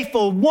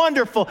 faithful,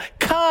 wonderful,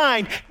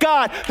 kind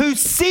God who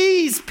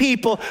sees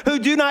people who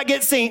do not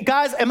get seen.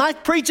 Guys, am I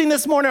preaching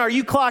this morning? Or are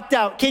you clocked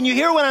out? Can you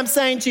hear what I'm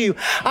saying to you?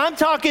 I'm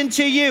talking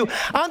to you.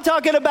 I'm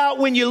talking about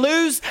when you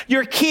lose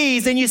your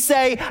keys and you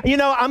say, you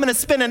know, I'm going to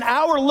spend an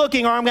hour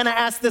looking, or I'm going to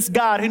ask this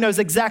God who knows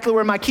exactly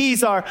where my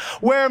keys are.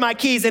 Where are my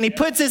keys? And he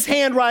puts his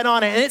hand right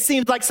on it. And it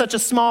seems like such a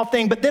small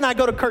thing. But then I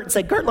go to Kurt and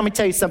say, Kurt, let me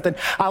tell you something.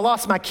 I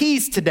lost my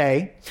keys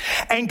today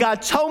and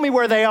God told me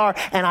where they are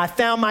and I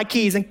found my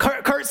keys. And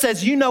Kurt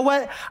says, you know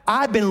what?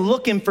 I've been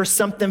looking for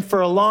something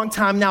for a long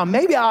time now.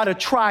 Maybe I ought to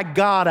try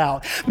God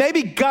out.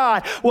 Maybe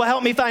God will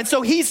help me find.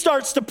 So he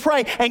starts to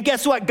pray, and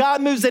guess what?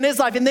 God moves in his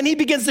life, and then he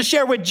begins to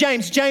share with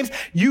James. James,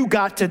 you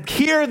got to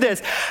hear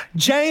this.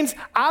 James,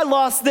 I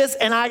lost this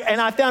and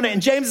I found it.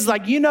 And James is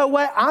like, you know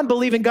what? I'm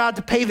believing God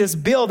to pay this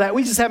bill that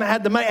we just haven't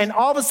had the money. And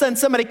all of a sudden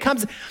somebody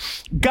comes.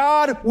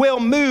 God will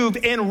move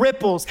in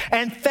ripples,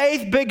 and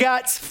faith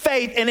begets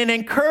faith, and it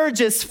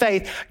encourages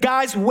faith.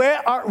 Guys,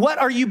 what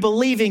are you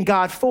believing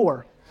God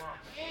for?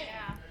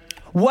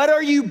 What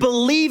are you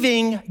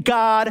believing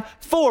God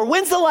for?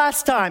 When's the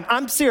last time?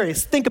 I'm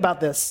serious. Think about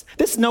this.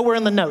 This is nowhere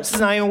in the notes. This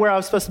is not even where I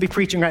was supposed to be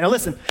preaching right now.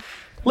 Listen.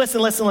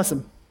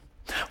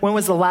 When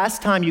was the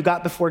last time you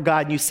got before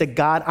God and you said,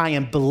 God, I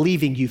am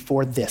believing you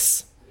for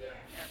this?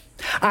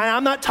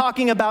 I'm not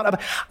talking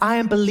about, I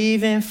am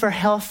believing for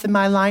health in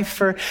my life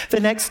for the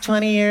next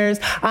 20 years.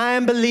 I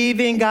am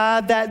believing,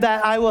 God, that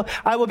I will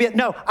be.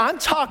 No, I'm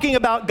talking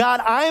about, God,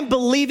 I am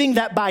believing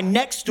that by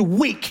next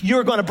week,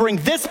 you're going to bring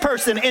this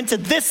person into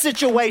this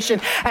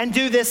situation and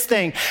do this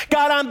thing.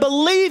 God, I'm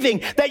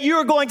believing that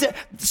you're going to,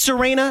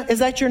 Serena, is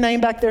that your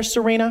name back there,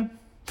 Serena?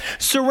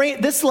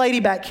 Serena, this lady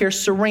back here,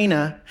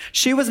 Serena,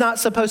 she was not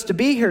supposed to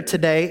be here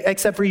today,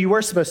 except for you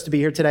were supposed to be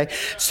here today.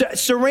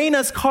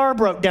 Serena's car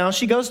broke down.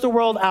 She goes to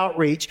World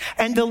Outreach,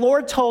 and the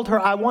Lord told her,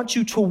 I want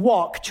you to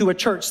walk to a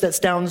church that's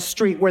down the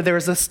street where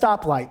there's a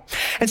stoplight.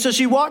 And so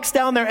she walks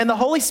down there, and the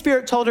Holy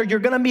Spirit told her, you're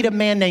going to meet a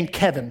man named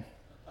Kevin.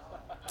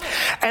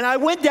 And I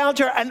went down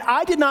to her, and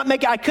I did not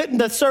make it. I couldn't.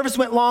 The service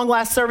went long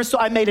last service, so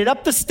I made it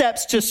up the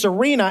steps to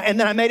Serena, and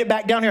then I made it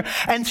back down here.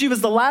 And she was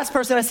the last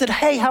person. I said,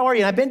 hey, how are you?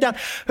 And I've been down.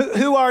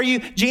 Who are you?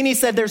 Jeannie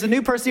said, there's a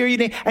new person here you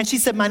need. And she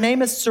said, my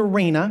name is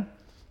Serena.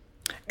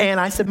 And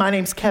I said, my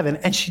name's Kevin.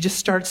 And she just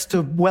starts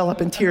to well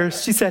up in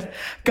tears. She said,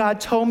 God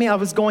told me I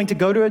was going to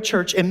go to a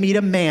church and meet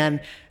a man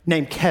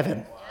named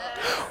Kevin.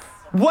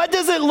 What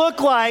does it look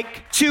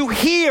like to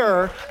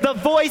hear the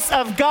voice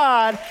of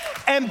God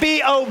and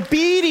be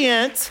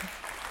obedient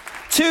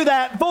to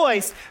that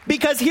voice?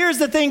 Because here's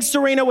the thing,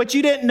 Serena, what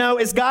you didn't know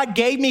is God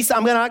gave me,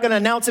 I'm not going to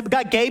announce it, but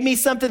God gave me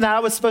something that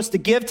I was supposed to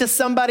give to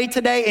somebody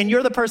today, and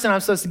you're the person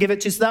I'm supposed to give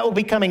it to, so that will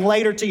be coming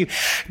later to you.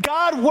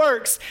 God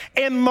works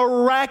in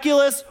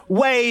miraculous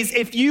ways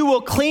if you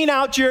will clean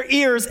out your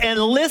ears and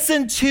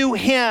listen to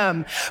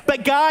him.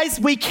 But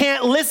guys, we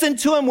can't listen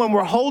to him when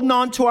we're holding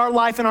on to our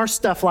life and our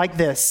stuff like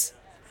this.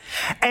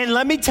 And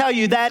let me tell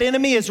you, that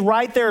enemy is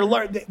right there. I'm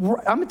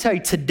going to tell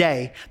you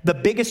today, the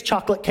biggest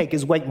chocolate cake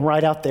is waiting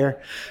right out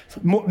there,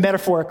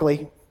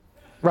 metaphorically.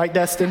 Right,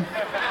 Dustin?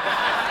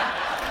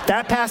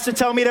 That pastor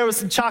told me there was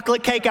some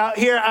chocolate cake out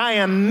here. I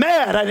am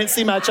mad I didn't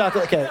see my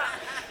chocolate cake.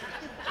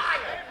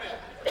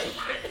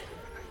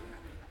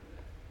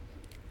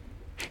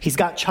 He's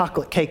got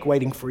chocolate cake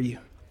waiting for you.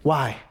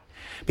 Why?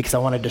 Because I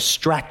want to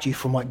distract you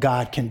from what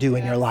God can do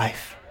in your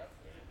life.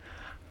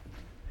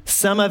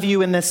 Some of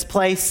you in this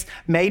place,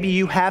 maybe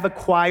you have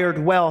acquired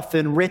wealth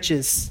and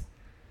riches.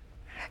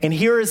 And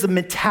here is a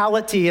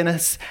mentality and a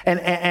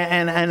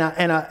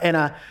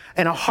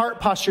heart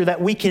posture that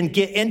we can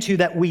get into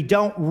that we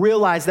don't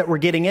realize that we're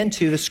getting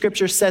into. The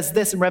scripture says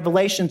this in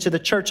Revelation to the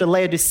church of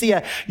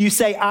Laodicea. You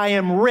say, I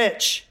am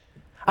rich.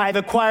 I have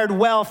acquired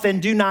wealth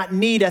and do not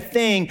need a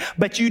thing,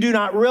 but you do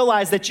not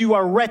realize that you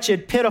are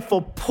wretched,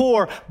 pitiful,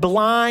 poor,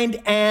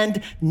 blind,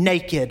 and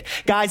naked.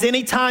 Guys,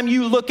 anytime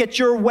you look at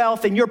your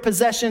wealth and your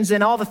possessions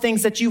and all the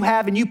things that you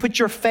have and you put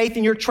your faith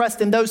and your trust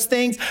in those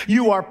things,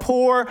 you are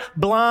poor,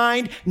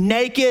 blind,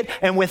 naked,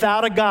 and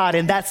without a God.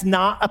 And that's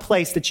not a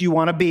place that you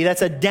want to be.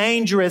 That's a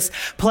dangerous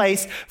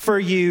place for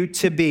you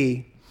to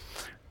be.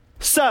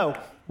 So,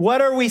 what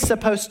are we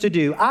supposed to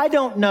do? I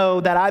don't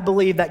know that I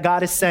believe that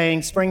God is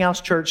saying, Springhouse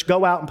Church,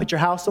 go out and put your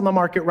house on the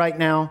market right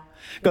now.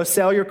 Go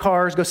sell your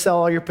cars, go sell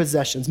all your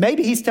possessions.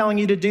 Maybe he's telling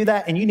you to do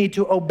that, and you need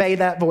to obey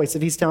that voice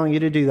if he's telling you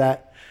to do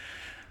that.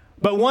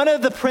 But one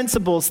of the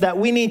principles that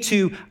we need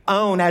to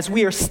own as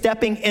we are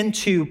stepping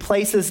into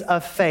places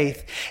of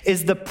faith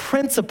is the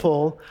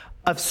principle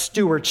of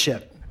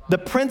stewardship. the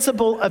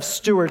principle of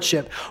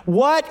stewardship.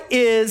 What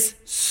is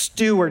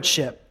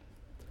stewardship?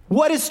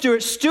 What is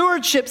stewardship?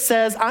 Stewardship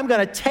says I'm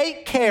going to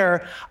take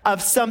care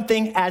of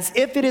something as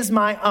if it is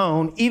my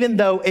own, even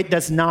though it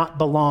does not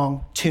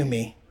belong to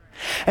me.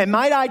 And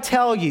might I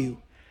tell you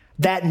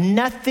that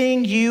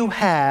nothing you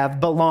have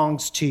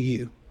belongs to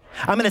you.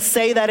 I'm going to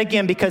say that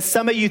again because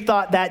some of you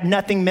thought that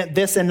nothing meant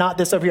this and not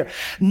this over here.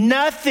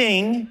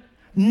 Nothing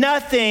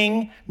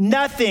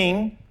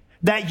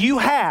that you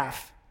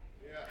have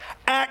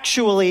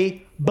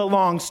actually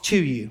belongs to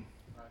you.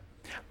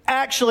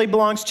 Actually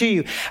belongs to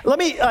you. Let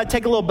me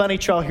take a little bunny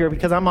trail here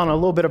because I'm on a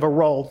little bit of a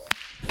roll.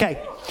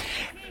 Okay.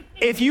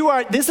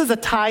 This is a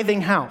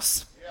tithing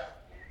house.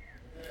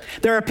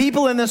 There are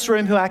people in this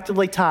room who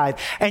actively tithe.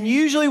 And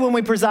usually when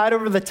we preside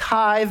over the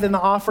tithe and the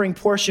offering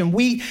portion,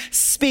 we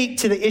speak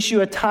to the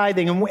issue of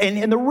tithing.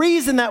 And the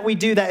reason that we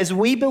do that is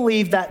we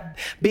believe that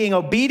being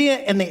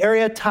obedient in the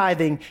area of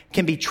tithing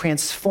can be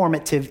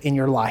transformative in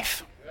your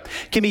life.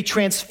 Can be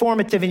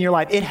transformative in your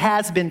life. It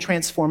has been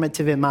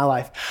transformative in my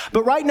life.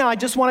 But right now, I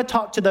just want to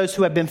talk to those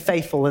who have been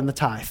faithful in the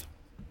tithe.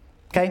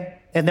 Okay?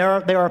 And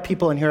there are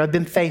people in here who have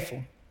been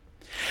faithful.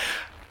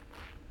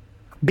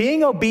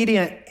 Being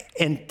obedient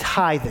in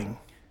tithing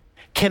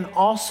can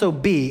also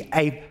be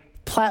a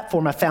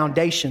platform, a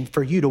foundation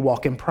for you to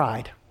walk in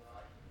pride.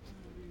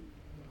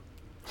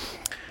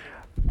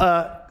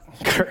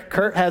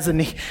 Kurt has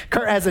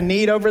a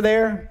need over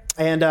there.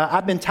 And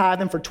I've been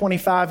tithing for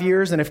 25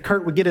 years. And if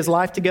Kurt would get his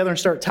life together and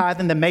start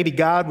tithing, then maybe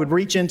God would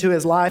reach into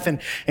his life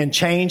and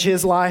change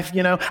his life.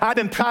 You know, I've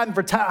been tithing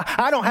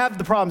I don't have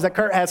the problems that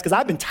Kurt has because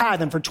I've been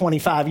tithing for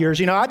 25 years.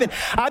 You know,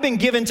 I've been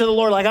giving to the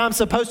Lord like I'm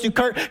supposed to.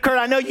 Kurt,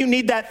 I know you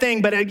need that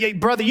thing, but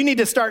brother, you need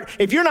to start.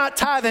 If you're not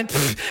tithing,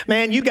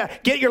 man, you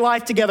got get your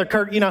life together,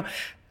 Kurt. You know,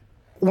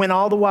 when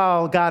all the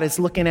while God is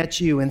looking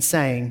at you and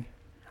saying,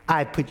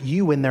 I put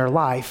you in their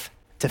life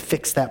to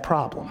fix that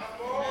problem.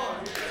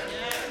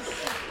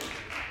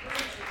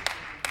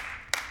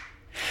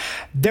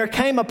 There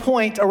came a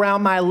point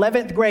around my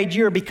 11th grade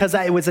year because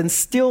it was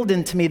instilled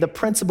into me the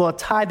principle of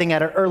tithing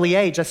at an early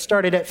age. I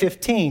started at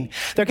 15.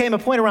 There came a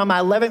point around my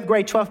 11th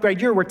grade, 12th grade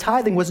year where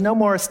tithing was no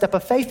more a step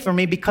of faith for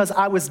me because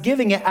I was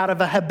giving it out of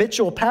a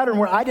habitual pattern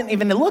where I didn't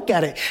even look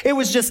at it. It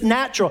was just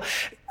natural.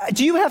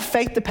 Do you have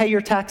faith to pay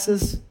your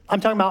taxes? I'm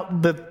talking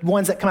about the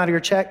ones that come out of your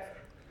check.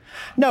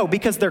 No,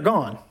 because they're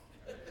gone.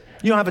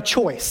 You don't have a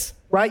choice,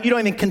 right? You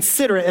don't even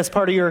consider it as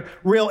part of your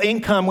real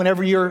income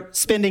whenever you're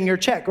spending your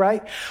check,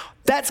 right?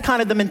 That's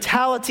kind of the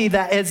mentality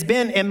that has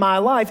been in my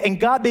life. And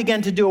God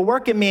began to do a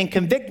work in me and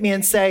convict me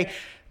and say,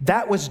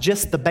 that was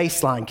just the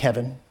baseline,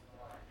 Kevin.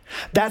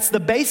 That's the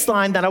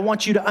baseline that I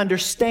want you to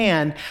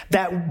understand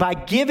that by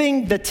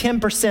giving the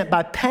 10%,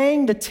 by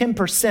paying the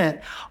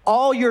 10%,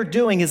 all you're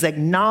doing is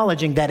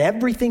acknowledging that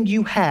everything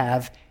you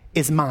have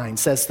is mine,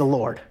 says the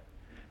Lord.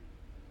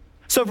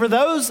 So for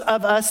those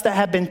of us that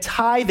have been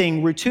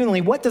tithing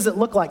routinely, what does it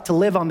look like to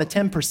live on the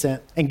 10%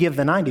 and give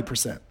the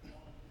 90%?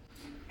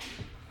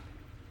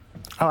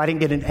 Oh, I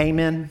didn't get an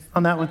amen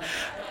on that one.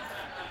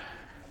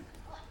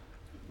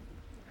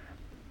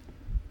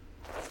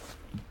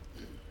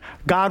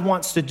 God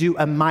wants to do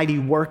a mighty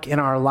work in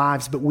our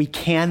lives, but we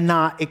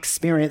cannot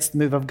experience the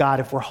move of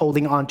God if we're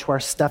holding on to our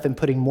stuff and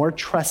putting more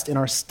trust in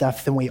our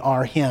stuff than we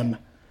are Him.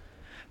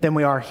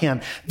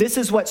 This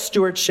is what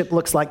stewardship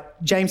looks like.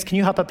 James, can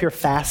you hop up here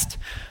fast?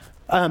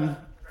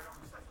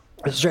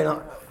 Straight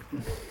on.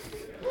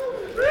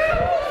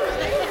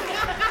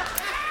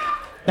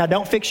 Now,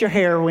 don't fix your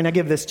hair when I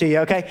give this to you,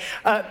 okay?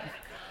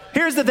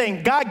 Here's the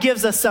thing. God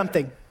gives us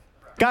something.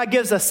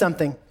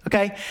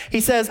 Okay?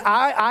 He says,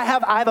 I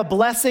have a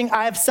blessing.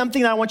 I have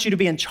something that I want you to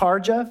be in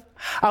charge of.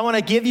 I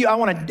want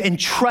to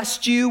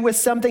entrust you with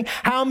something.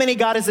 How many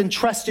God has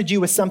entrusted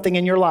you with something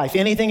in your life?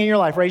 Anything in your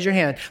life? Raise your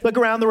hand. Look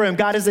around the room.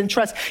 God has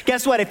entrusted.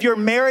 Guess what? If you're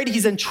married,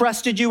 He's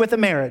entrusted you with a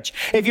marriage.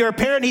 If you're a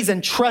parent, He's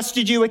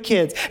entrusted you with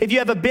kids. If you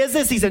have a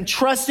business, He's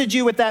entrusted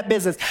you with that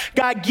business.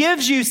 God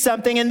gives you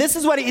something, and this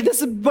is what He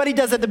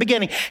does at the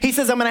beginning. He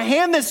says, I'm going to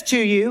hand this to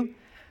you.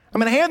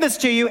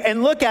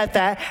 And look at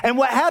that. And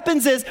what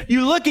happens is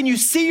you look and you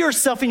see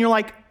yourself and you're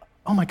like,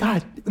 oh my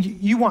God,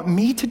 you want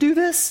me to do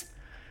this?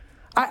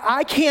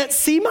 I can't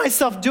see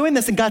myself doing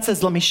this. And God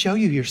says, let me show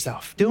you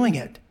yourself doing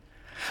it.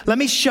 Let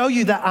me show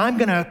you that I'm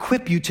going to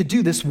equip you to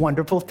do this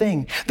wonderful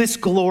thing, this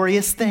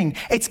glorious thing.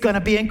 It's going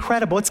to be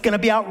incredible. It's going to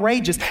be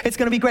outrageous. It's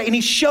going to be great. And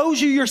He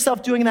shows you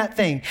yourself doing that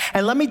thing.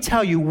 And let me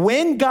tell you,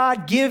 when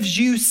God gives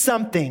you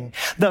something,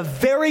 the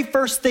very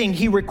first thing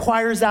He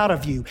requires out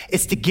of you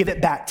is to give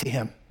it back to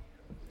Him.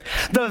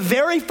 The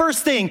very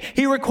first thing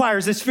He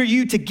requires is for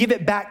you to give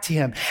it back to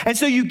Him. And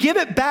so you give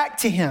it back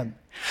to Him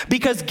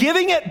because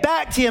giving it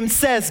back to Him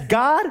says,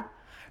 God,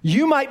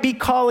 you might be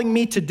calling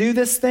me to do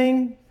this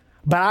thing,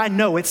 but I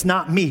know it's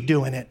not me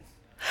doing it.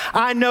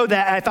 I know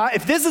that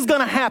if this is going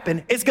to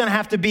happen, it's going to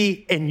have to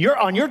be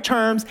on your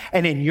terms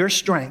and in your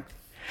strength.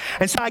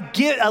 And so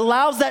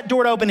allows that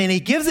door to open and He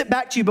gives it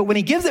back to you. But when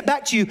He gives it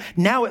back to you,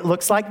 now it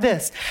looks like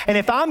this. And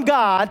if I'm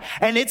God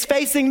and it's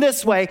facing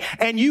this way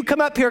and you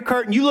come up here,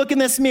 Kurt, and you look in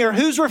this mirror,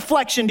 whose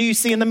reflection do you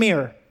see in the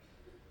mirror?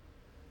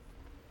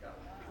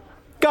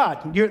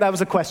 God. That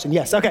was a question.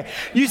 Yes. Okay.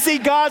 You see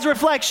God's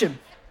reflection.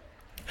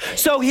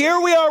 So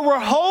here we are, we're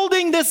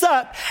holding this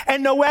up,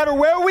 and no matter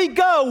where we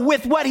go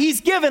with what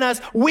he's given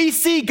us, we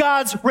see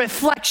God's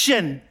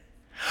reflection.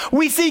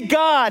 We see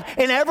God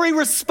in every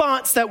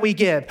response that we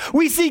give.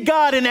 We see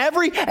God in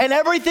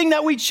everything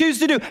that we choose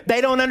to do.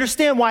 They don't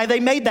understand why they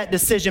made that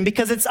decision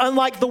because it's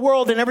unlike the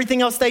world and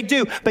everything else they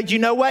do. But you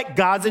know what?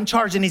 God's in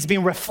charge and he's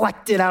being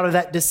reflected out of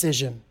that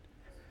decision.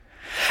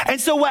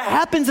 And so what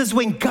happens is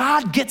when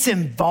God gets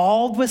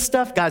involved with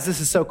stuff, guys,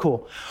 this is so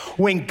cool.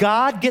 When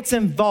God gets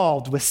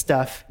involved with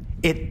stuff,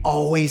 it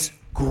always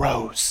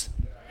grows.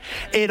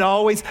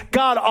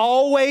 God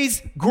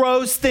always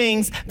grows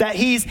things that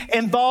he's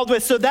involved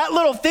with. So that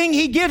little thing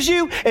he gives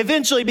you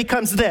eventually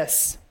becomes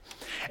this.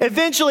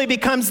 Eventually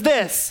becomes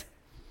this.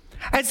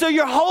 And so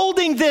you're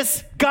holding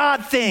this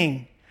God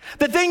thing,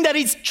 the thing that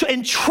he's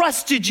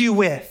entrusted you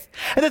with,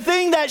 and the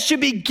thing that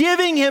should be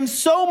giving him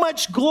so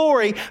much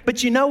glory.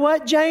 But you know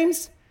what,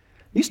 James?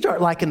 You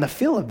start liking the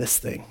feel of this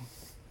thing.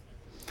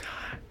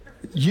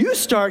 People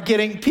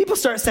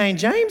start saying,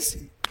 James,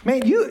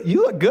 man, you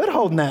look good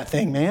holding that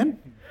thing, man.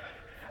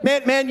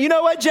 Man, you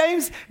know what,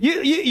 James?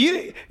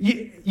 You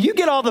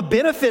get all the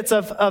benefits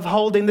of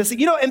holding this.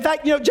 In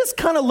fact, just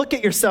kind of look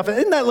at yourself.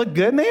 Doesn't that look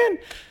good, man?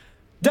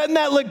 Doesn't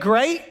that look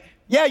great?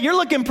 Yeah, you're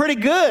looking pretty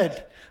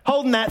good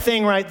holding that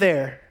thing right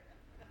there.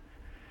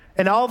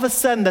 And all of a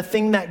sudden, the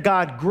thing that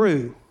God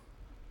grew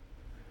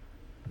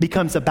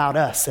becomes about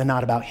us and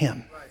not about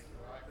him.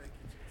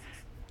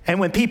 And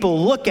when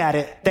people look at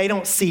it, they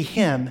don't see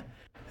him,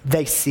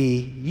 they see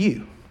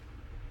you.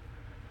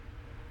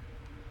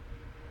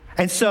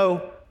 And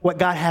so what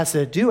God has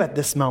to do at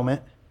this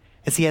moment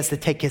is he has to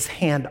take his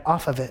hand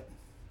off of it.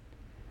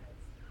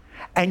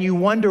 And you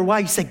wonder why.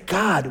 You say,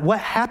 God, what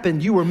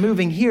happened? You were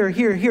moving here,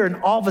 and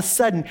all of a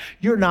sudden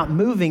you're not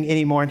moving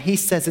anymore. And he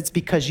says it's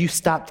because you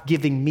stopped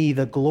giving me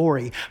the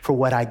glory for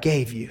what I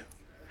gave you,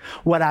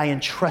 what I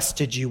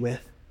entrusted you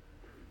with.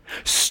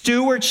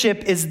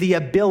 Stewardship is the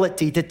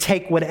ability to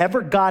take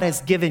whatever God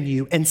has given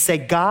you and say,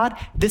 God,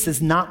 this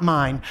is not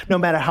mine. No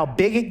matter how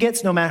big it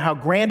gets, no matter how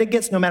grand it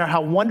gets, no matter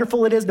how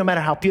wonderful it is, no matter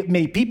how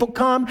many people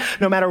come,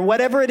 no matter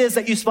whatever it is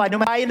that you supply, no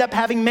matter I end up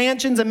having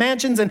mansions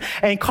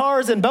and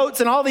cars and boats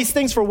and all these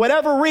things for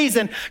whatever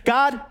reason,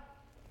 God,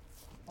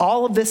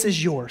 all of this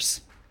is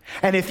yours.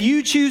 And if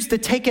you choose to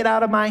take it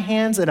out of my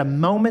hands at a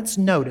moment's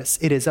notice,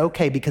 it is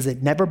okay because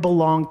it never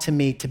belonged to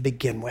me to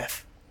begin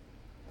with.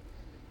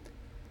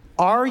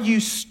 Are you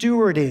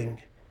stewarding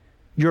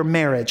your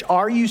marriage?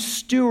 Are you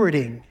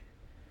stewarding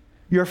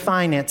your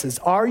finances?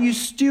 Are you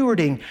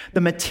stewarding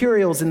the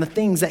materials and the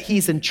things that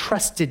he's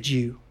entrusted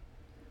you?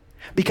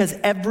 Because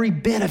every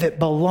bit of it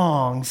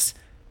belongs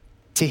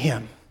to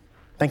him.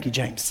 Thank you,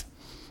 James.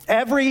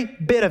 Every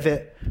bit of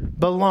it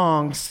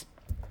belongs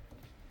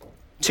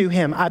to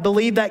him. I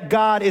believe that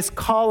God is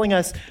calling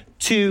us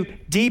to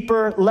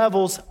deeper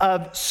levels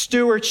of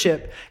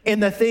stewardship in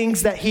the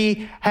things that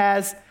he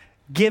has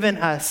given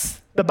us.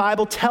 The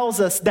Bible tells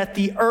us that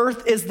the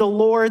earth is the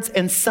Lord's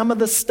and some of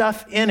the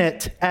stuff in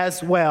it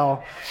as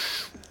well.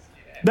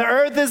 The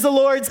earth is the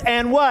Lord's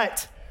and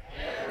what?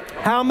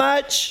 How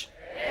much?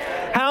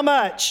 How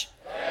much?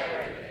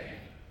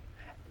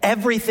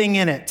 Everything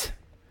in it.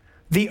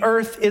 The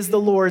earth is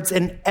the Lord's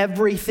and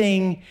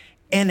everything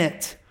in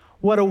it.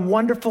 What a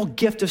wonderful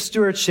gift of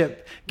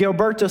stewardship.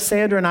 Gilberto,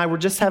 Sandra, and I were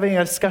just having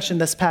a discussion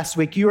this past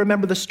week. You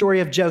remember the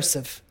story of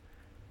Joseph.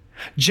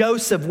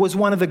 Joseph was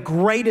one of the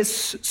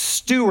greatest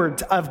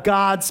stewards of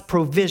God's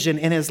provision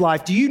in his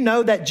life. Do you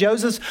know that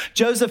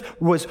Joseph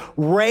was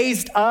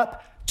raised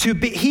up to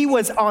be, he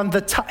was on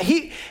the top.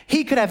 He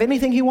could have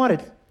anything he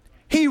wanted.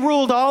 He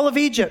ruled all of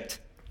Egypt,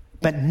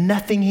 but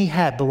nothing he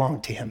had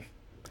belonged to him.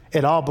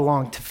 It all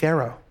belonged to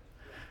Pharaoh.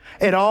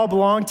 It all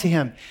belonged to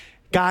him.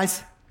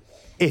 Guys,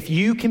 if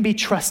you can be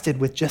trusted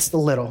with just a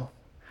little,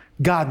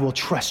 God will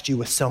trust you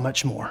with so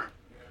much more.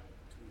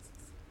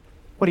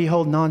 What are you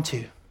holding on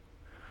to?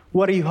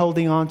 What are you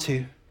holding on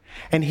to?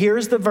 And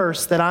here's the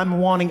verse that I'm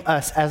wanting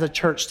us as a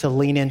church to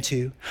lean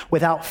into.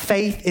 Without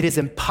faith, it is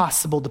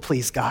impossible to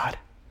please God.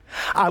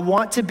 I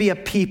want to be a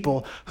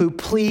people who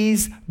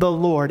please the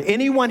Lord.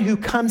 Anyone who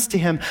comes to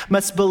him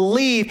must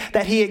believe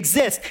that he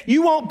exists.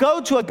 You won't go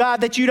to a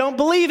God that you don't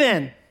believe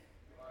in.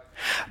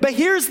 But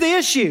here's the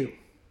issue.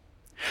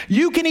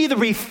 You can either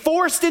be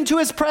forced into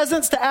his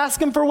presence to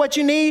ask him for what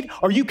you need,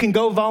 or you can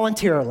go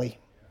voluntarily.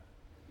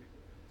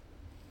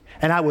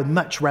 And I would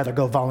much rather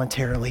go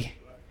voluntarily.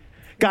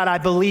 God, I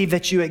believe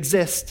that you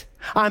exist.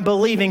 I'm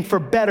believing for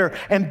better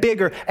and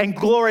bigger and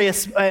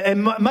glorious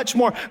and much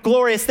more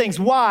glorious things.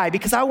 Why?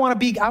 Because I want to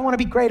be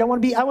great. I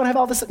want to have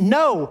all this.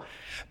 No,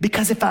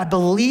 because if I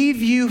believe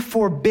you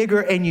for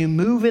bigger and you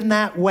move in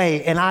that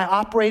way and I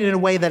operate in a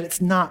way that it's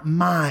not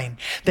mine,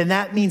 then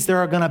that means there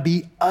are going to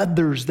be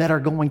others that are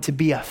going to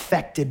be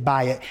affected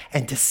by it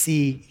and to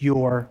see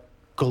your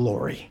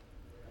glory.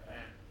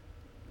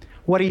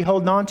 What are you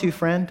holding on to,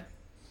 friend?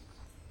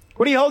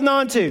 What are you holding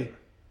on to?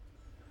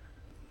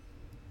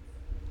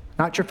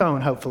 Not your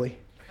phone, hopefully.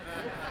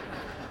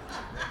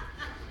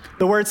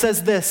 The word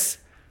says this,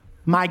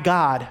 my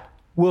God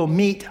will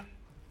meet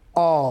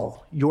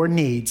all your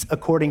needs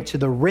according to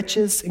the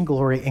riches and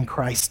glory in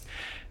Christ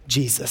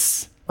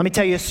Jesus. Let me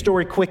tell you a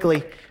story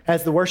quickly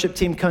as the worship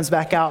team comes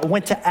back out. I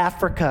went to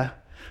Africa,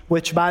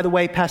 which, by the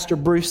way, Pastor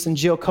Bruce and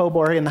Jill Cobo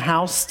are in the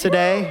house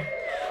today.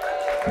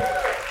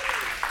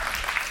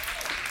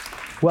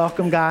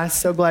 Welcome, guys.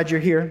 So glad you're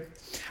here.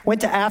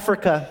 Went to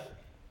Africa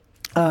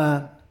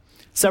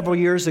several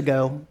years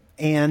ago.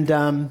 And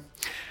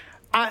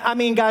I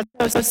mean, guys,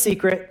 it's no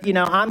secret. You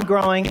know, I'm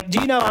growing.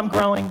 Do you know I'm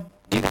growing?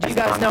 Do you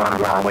guys know I'm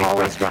growing?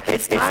 Always growing.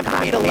 It's time for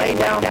me to lay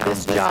down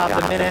this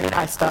job the minute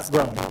I stop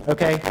growing,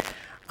 okay?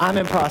 I'm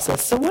in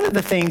process. So one of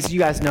the things you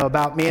guys know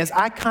about me is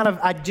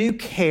I do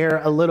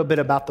care a little bit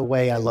about the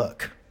way I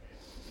look.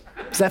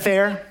 Is that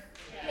fair?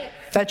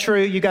 Is that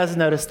true? You guys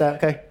noticed that,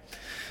 okay?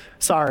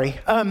 Sorry.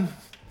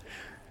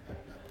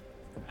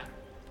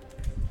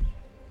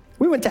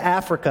 We went to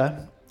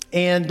Africa,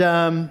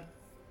 and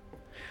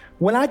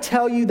when I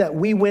tell you that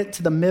we went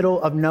to the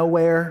middle of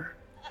nowhere,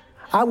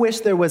 I wish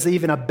there was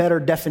even a better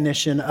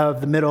definition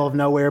of the middle of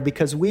nowhere,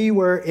 because we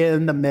were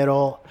in the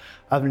middle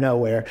of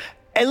nowhere,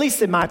 at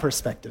least in my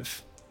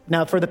perspective.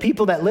 Now, for the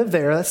people that live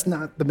there,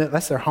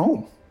 that's their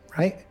home,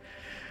 right?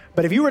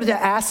 But if you were to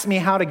ask me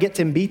how to get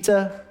to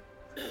Mbita,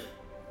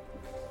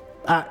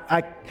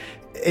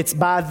 it's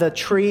by the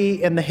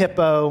tree and the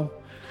hippo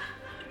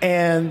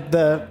and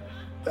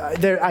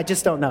I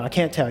just don't know. I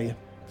can't tell you.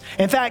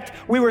 In fact,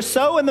 we were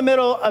so in the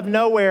middle of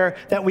nowhere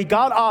that we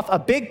got off a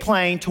big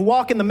plane to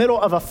walk in the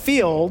middle of a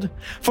field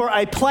for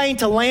a plane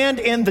to land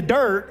in the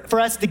dirt for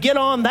us to get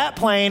on that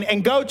plane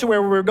and go to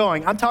where we were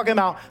going. I'm talking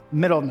about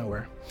middle of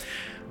nowhere.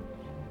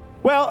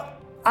 Well,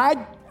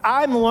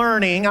 I'm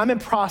learning. I'm in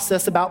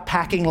process about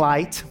packing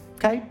light,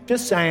 okay?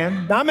 Just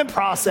saying. I'm in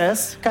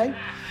process, okay?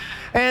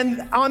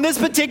 And on this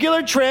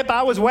particular trip,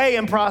 I was way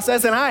in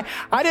process, and I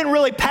didn't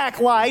really pack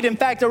light. In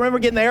fact, I remember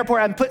getting to the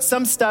airport and put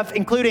some stuff,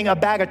 including a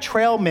bag of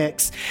trail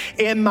mix,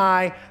 in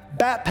my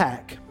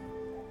backpack.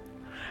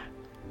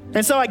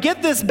 And so I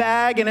get this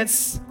bag, and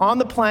it's on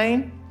the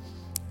plane,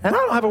 and I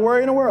don't have a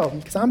worry in the world,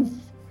 because I'm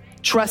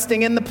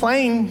trusting in the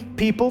plane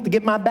people to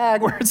get my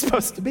bag where it's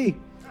supposed to be.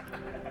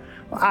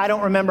 Well, I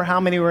don't remember how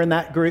many were in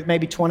that group,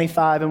 maybe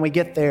 25, and we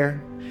get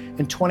there,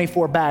 and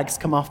 24 bags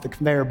come off the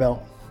conveyor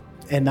belt,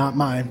 and not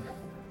mine.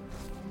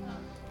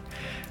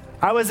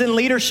 I was in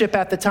leadership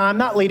at the time,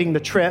 not leading the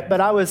trip, but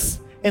I was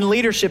in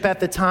leadership at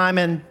the time.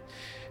 And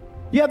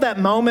you have that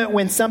moment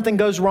when something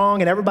goes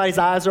wrong and everybody's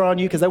eyes are on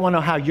you because they want to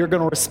know how you're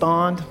going to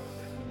respond.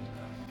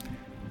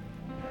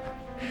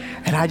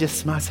 And I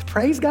said,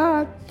 praise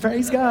God,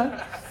 praise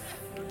God,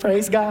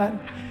 praise God.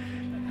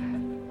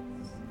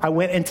 I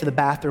went into the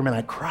bathroom and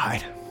I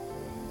cried.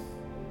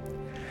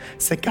 I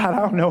said, God,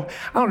 I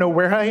don't know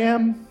where I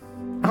am.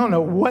 I don't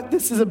know what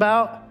this is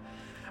about.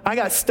 I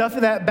got stuff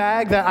in that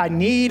bag that I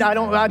need.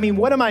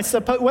 What am I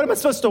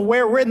supposed to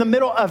wear? We're in the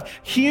middle of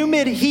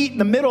humid heat, in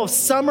the middle of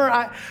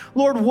summer.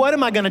 Lord, what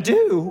am I going to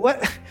do?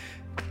 What?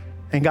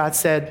 And God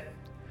said,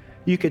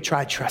 you could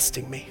try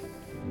trusting me.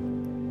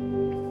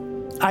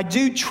 I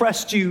do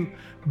trust you,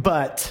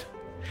 but,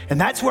 and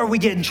that's where we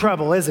get in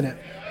trouble, isn't it?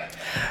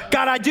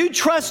 God, I do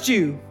trust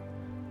you,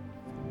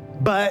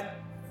 but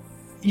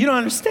you don't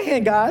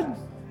understand, God.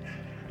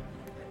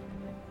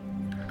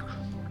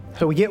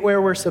 So we get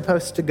where we're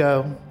supposed to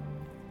go.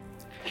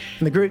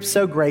 And the group's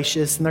so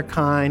gracious and they're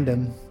kind.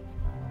 And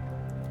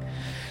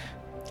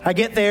I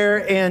get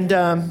there and,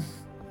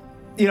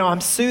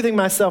 I'm soothing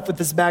myself with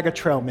this bag of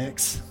trail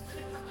mix.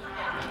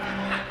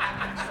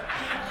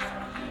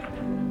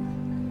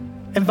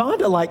 And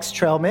Vonda likes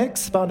trail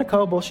mix. Vonda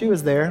Coble, she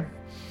was there.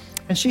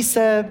 And she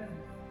said,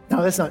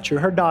 no, that's not true.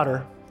 Her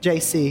daughter,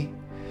 JC,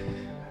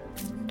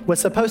 was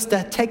supposed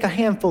to take a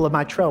handful of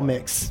my trail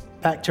mix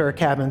back to her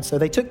cabin. So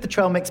they took the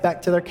trail mix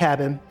back to their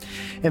cabin,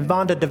 and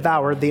Vonda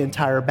devoured the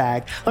entire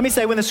bag. Let me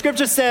say, when the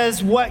scripture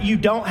says what you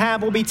don't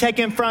have will be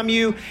taken from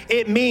you,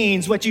 it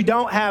means what you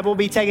don't have will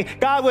be taken.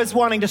 God was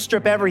wanting to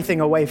strip everything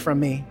away from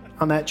me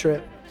on that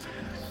trip.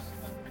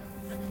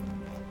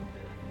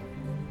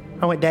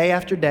 I went day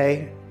after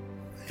day,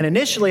 and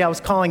initially I was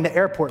calling the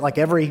airport like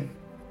every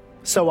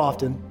so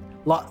often,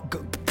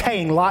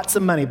 paying lots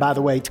of money, by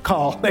the way, to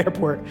call the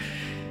airport.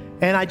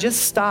 And I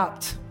just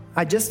stopped.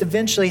 I just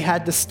eventually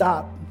had to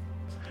stop.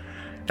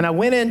 And I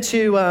went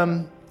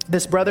into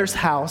this brother's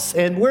house,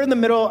 and we're in the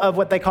middle of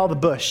what they call the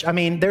bush. I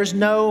mean, there's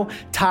no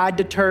Tide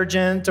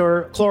detergent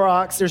or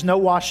Clorox. There's no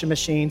washing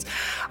machines.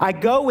 I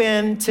go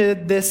into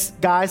this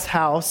guy's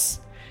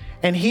house,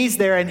 and he's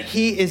there, and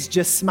he is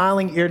just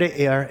smiling ear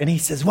to ear. And he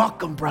says,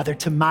 welcome, brother,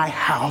 to my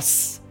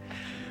house.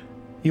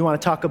 You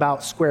want to talk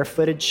about square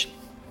footage?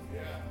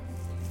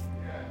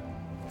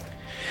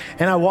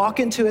 And I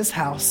walk into his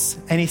house,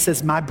 and he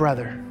says, my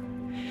brother,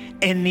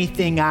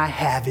 anything I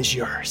have is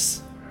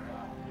yours.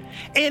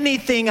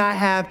 Anything I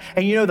have.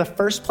 And you know, the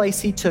first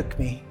place he took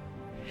me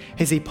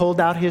is he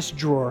pulled out his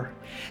drawer,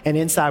 and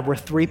inside were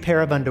 3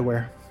 pair of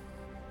underwear.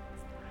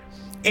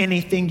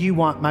 Anything you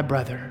want, my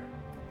brother.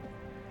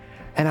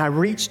 And I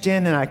reached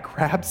in and I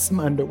grabbed some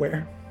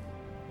underwear,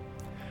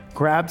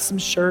 grabbed some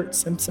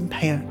shirts and some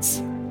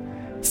pants,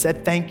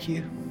 said thank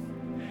you.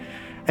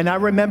 And I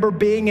remember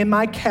being in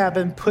my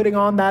cabin, putting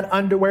on that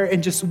underwear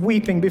and just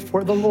weeping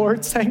before the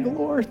Lord, saying,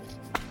 Lord.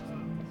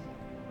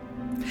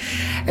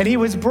 And he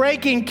was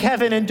breaking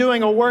Kevin and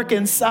doing a work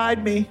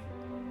inside me,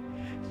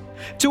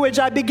 to which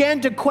I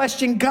began to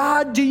question,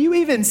 God, do you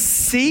even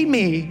see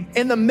me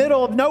in the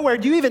middle of nowhere?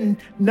 Do you even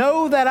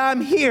know that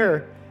I'm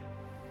here?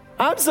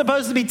 I'm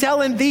supposed to be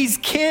telling these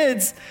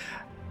kids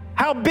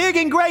how big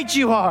and great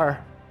you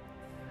are.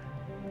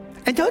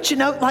 And don't you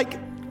know, like,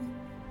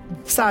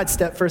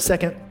 sidestep for a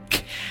second.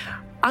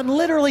 I'm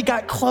literally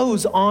got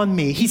clothes on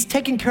me. He's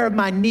taking care of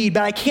my need,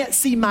 but I can't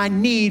see my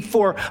need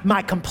for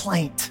my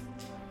complaint.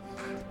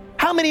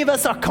 How many of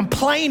us are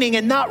complaining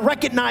and not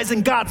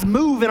recognizing God's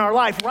move in our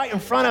life right in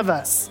front of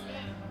us?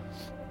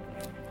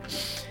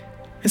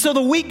 And so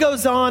the week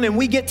goes on and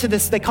we get to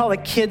this, they call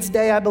it Kids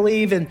Day, I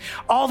believe. And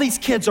all these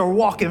kids are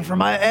walking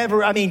from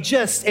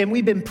and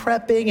we've been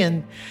prepping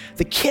and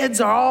the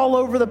kids are all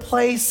over the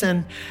place.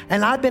 And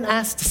I've been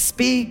asked to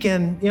speak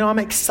and, I'm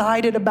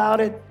excited about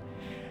it.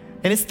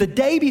 And it's the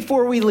day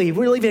before we leave.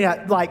 We're leaving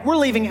at the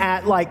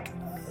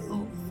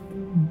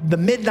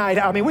midnight.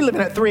 We're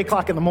leaving at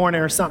 3:00 in the morning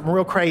or something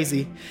real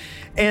crazy.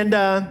 And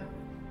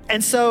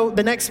so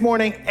the next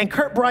morning, and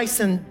Kurt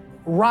Bryson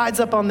rides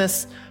up on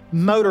this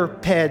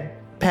motorcycle.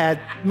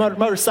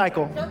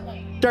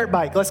 Dirt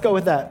bike. Let's go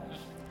with that.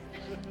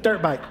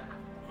 Dirt bike.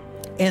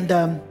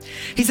 And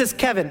he says,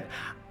 Kevin,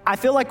 I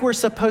feel like we're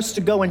supposed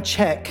to go and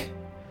check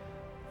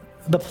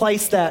the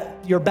place that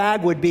your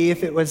bag would be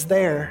if it was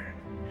there.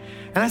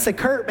 And I said,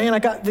 Kurt, man, I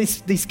got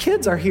these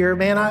kids are here,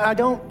 man. I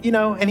don't,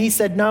 and he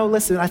said, no,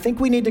 listen, I think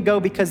we need to go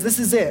because this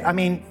is it.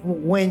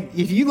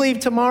 If you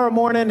leave tomorrow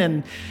morning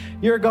and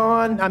you're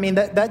gone,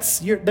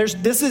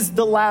 this is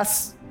the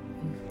last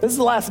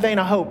vein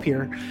of hope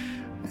here.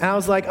 And I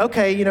was like,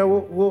 okay,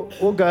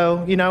 we'll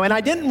go, and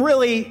I didn't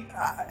really,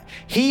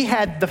 he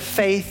had the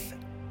faith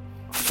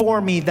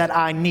for me that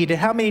I needed.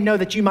 How many know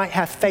that you might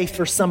have faith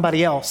for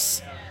somebody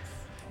else?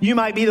 You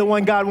might be the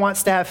one God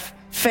wants to have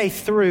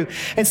faith through.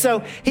 And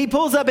so he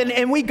pulls up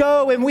and we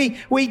go and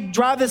we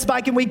drive this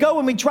bike and we go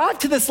and we drive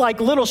to this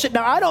little shit.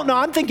 Now, I don't know.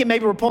 I'm thinking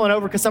maybe we're pulling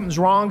over because something's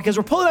wrong because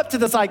we're pulling up to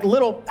this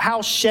little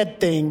house shed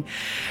thing.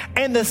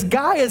 And this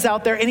guy is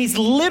out there and he's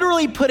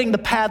literally putting the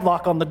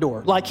padlock on the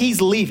door like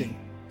he's leaving.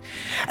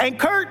 And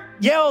Kurt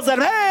yells at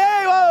him,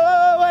 hey,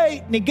 whoa,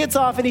 wait. And he gets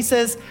off and he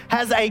says,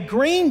 has a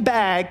green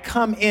bag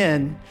come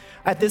in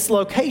at this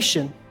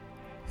location?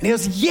 And he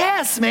goes,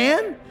 yes,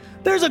 man.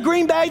 There's a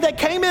green bag that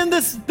came in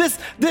this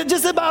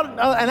just about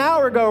an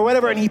hour ago or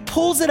whatever. And he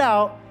pulls it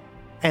out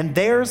and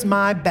there's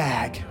my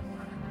bag.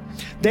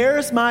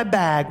 There's my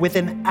bag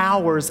within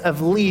hours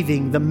of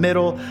leaving the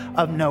middle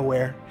of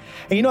nowhere.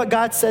 And you know what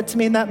God said to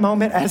me in that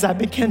moment as I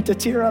began to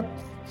tear up?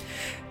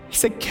 He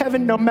said,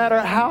 Kevin, no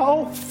matter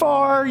how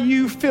far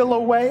you feel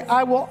away,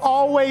 I will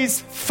always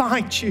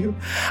find you.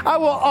 I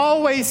will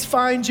always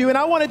find you. And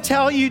I want to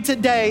tell you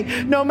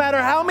today, no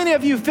matter how many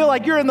of you feel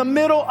like you're in the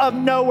middle of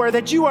nowhere,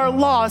 that you are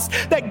lost,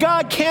 that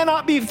God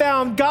cannot be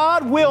found,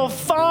 God will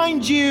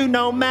find you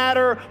no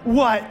matter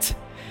what.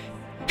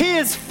 He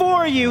is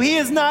for you. He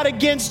is not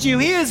against you.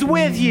 He is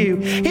with you.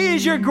 He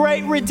is your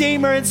great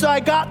Redeemer. And so I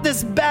got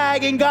this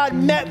bag and God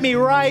met me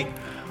right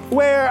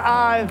where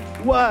I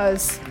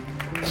was.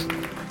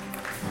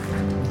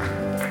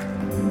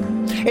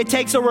 It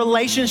takes a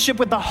relationship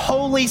with the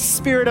Holy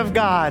Spirit of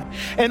God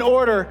in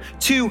order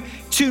to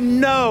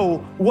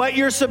know what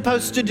you're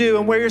supposed to do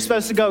and where you're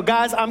supposed to go.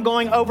 Guys, I'm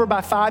going over by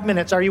 5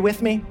 minutes. Are you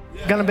with me?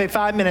 Yeah. Gonna be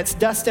 5 minutes.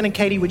 Dustin and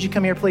Katie, would you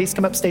come here, please?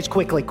 Come up stage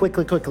quickly.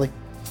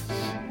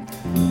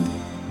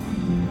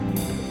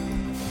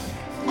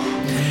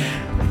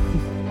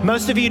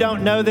 Most of you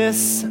don't know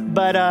this,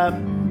 but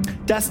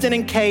Dustin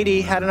and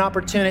Katie had an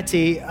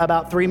opportunity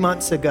about 3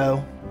 months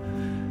ago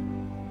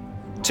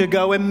to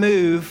go and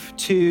move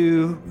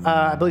to,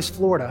 I believe,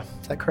 Florida.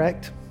 Is that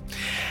correct?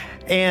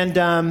 And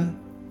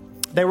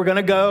they were going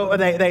to go.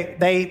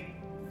 They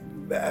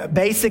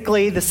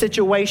basically, the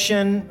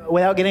situation,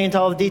 without getting into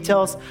all the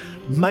details,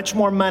 much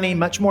more money,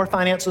 much more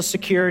financial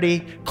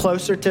security,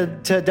 closer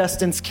to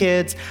Dustin's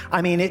kids.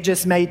 It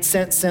just made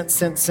sense.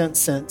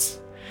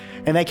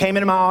 And they came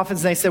into my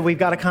office and they said, we've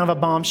got a kind of a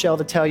bombshell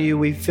to tell you.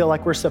 We feel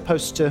like we're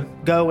supposed to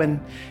go and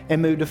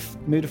move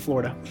to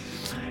Florida.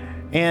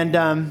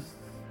 And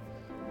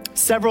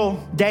several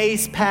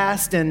days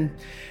passed and,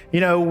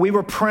 we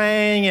were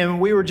praying and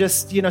we were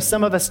just,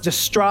 some of us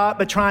distraught,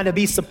 but trying to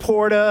be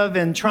supportive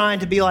and trying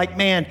to be like,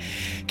 man,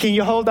 can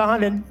you hold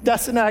on? And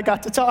Dustin and I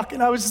got to talk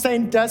and I was just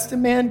saying,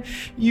 Dustin, man,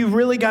 you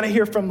really got to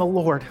hear from the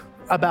Lord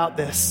about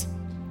this.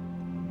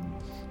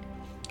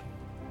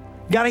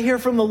 Got to hear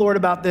from the Lord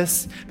about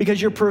this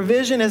because your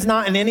provision is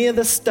not in any of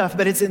this stuff,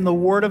 but it's in the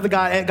word of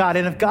God.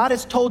 And if God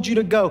has told you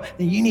to go,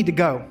 then you need to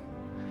go.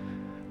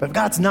 But if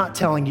God's not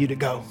telling you to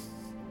go,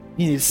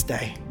 you need to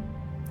stay.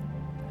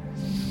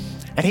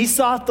 And he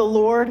sought the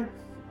Lord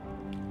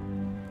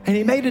and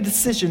he made a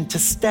decision to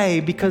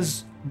stay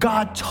because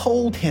God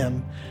told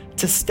him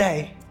to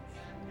stay.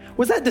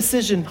 Was that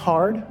decision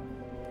hard?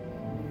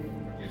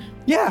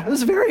 Yeah, it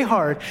was very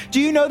hard.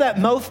 Do you know that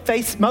most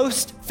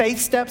faith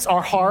steps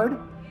are hard?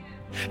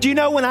 Do you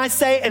know when I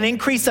say an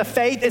increase of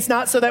faith, it's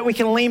not so that we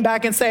can lean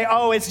back and say,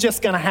 oh, it's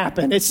just going to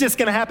happen. It's just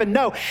going to happen.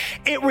 No,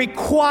 it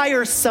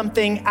requires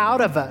something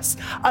out of us,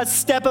 a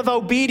step of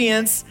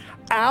obedience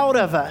out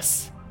of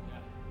us.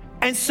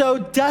 And so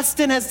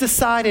Dustin has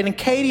decided and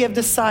Katie have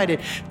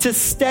decided to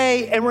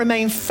stay and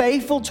remain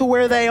faithful to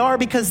where they are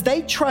because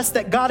they trust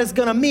that God is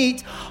going to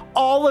meet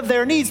all of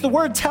their needs. The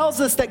word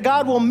tells us that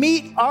God will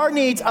meet our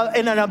needs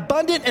in an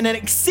abundant and an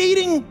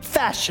exceeding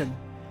fashion,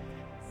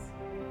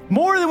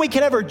 more than we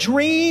could ever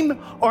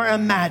dream or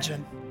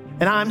imagine.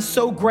 And I'm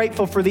so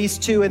grateful for these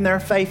two and their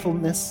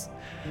faithfulness.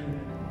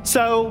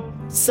 So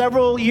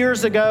several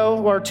years ago,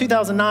 or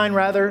 2009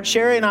 rather,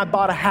 Sherry and I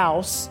bought a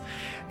house.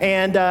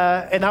 And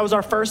that was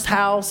our first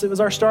house. It was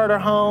our starter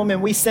home.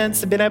 And we since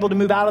have been able to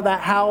move out of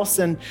that house.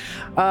 And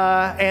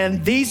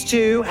these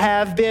two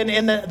have been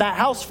in that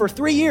house for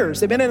 3 years.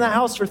 They've been in that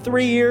house for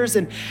 3 years.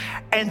 And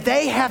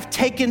they have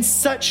taken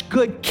such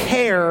good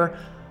care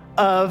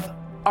of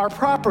our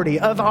property,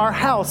 of our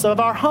house, of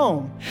our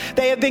home.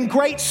 They have been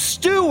great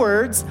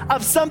stewards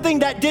of something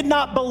that did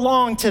not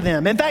belong to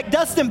them. In fact,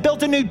 Dustin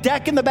built a new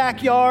deck in the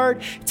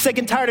backyard, sick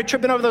and tired of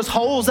tripping over those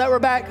holes that were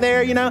back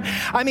there, you know.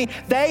 I mean,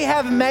 they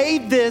have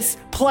made this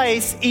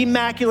place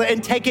immaculate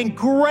and taken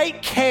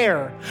great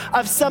care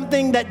of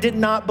something that did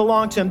not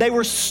belong to them. They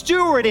were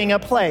stewarding a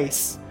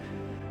place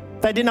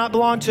that did not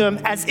belong to them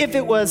as if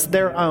it was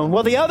their own.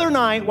 Well, the other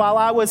night, while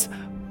I was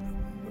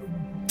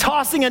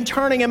tossing and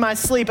turning in my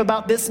sleep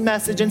about this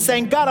message and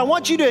saying, God, I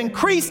want you to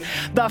increase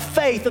the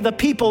faith of the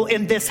people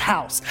in this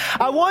house.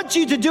 I want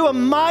you to do a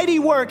mighty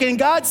work. And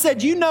God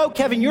said, you know,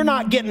 Kevin, you're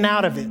not getting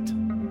out of it.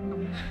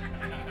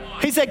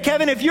 He said,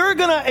 Kevin, if you're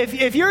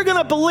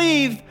gonna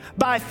believe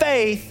by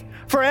faith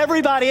for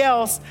everybody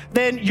else,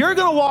 then you're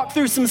gonna walk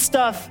through some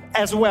stuff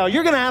as well.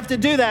 You're gonna have to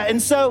do that.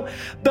 And so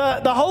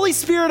the Holy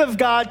Spirit of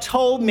God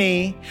told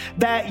me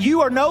that you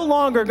are no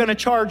longer gonna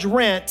charge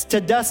rent to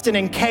Dustin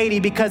and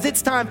Katie because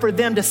it's time for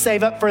them to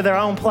save up for their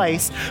own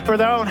place, for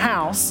their own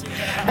house.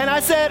 And I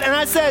said,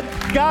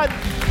 God,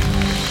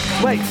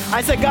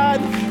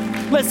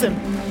 listen,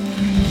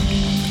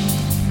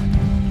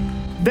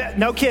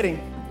 no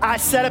kidding. I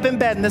sat up in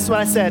bed and this is what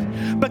I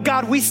said, but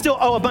God, we still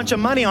owe a bunch of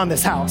money on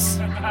this house.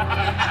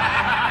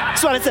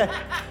 That's what I said.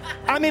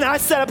 I mean, I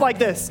set up like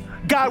this.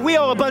 God, we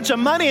owe a bunch of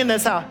money in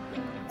this house.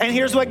 And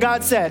here's what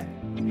God said.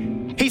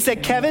 He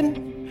said,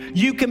 Kevin,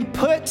 you can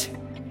put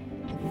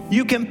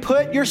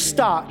your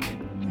stock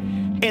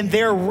in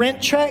their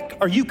rent check,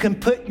 or you can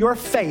put your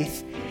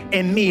faith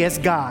in me as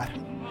God.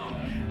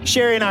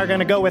 Sherry and I are going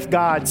to go with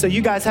God. So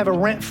you guys have a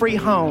rent-free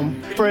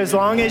home for as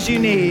long as you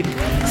need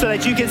so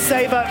that you can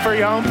save up for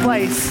your own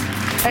place.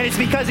 And it's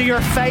because of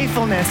your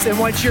faithfulness in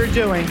what you're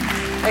doing.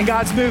 And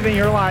God's moving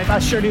your life. I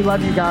sure do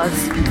love you guys.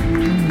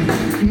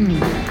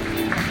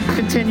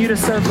 Continue to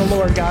serve the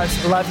Lord,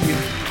 guys. Love you.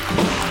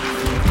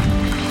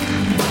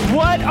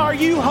 What are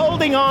you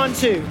holding on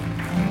to?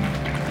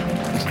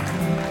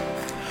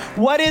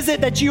 What is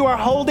it that you are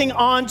holding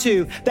on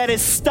to that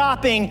is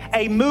stopping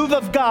a move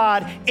of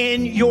God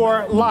in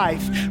your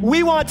life?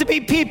 We want to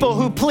be people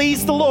who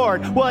please the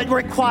Lord. Well, it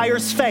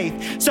requires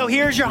faith. So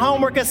here's your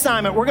homework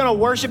assignment. We're going to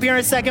worship here in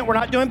a second. We're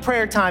not doing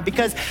prayer time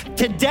because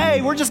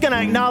today we're just going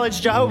to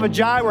acknowledge Jehovah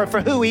Jireh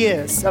for who he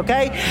is,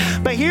 okay?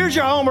 But here's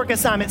your homework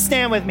assignment.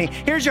 Stand with me.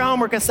 Here's your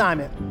homework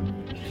assignment.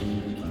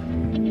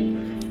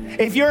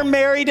 If you're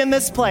married in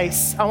this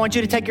place, I want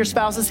you to take your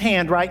spouse's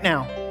hand right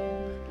now.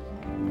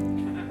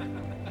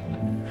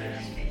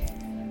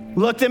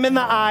 Look them in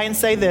the eye and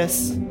say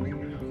this.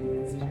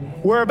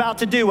 We're about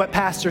to do what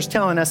Pastor's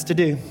telling us to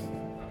do.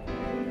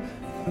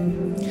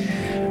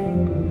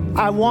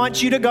 I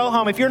want you to go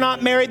home. If you're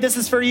not married, this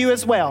is for you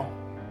as well.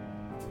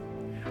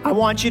 I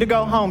want you to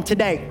go home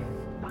today.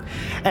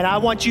 And I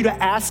want you to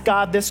ask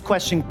God this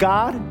question.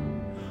 God,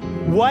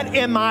 what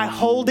am I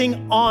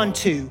holding on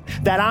to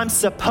that I'm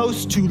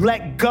supposed to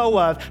let go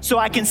of so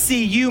I can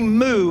see you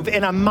move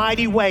in a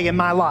mighty way in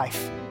my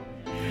life?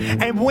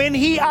 And when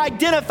he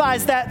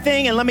identifies that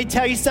thing, and let me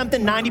tell you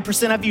something,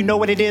 90% of you know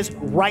what it is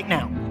right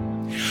now.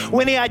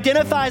 When he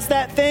identifies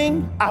that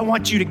thing, I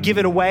want you to give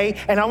it away,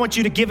 and I want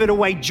you to give it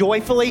away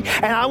joyfully,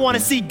 and I want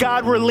to see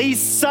God release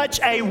such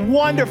a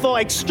wonderful,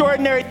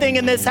 extraordinary thing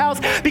in this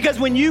house, because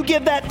when you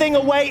give that thing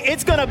away,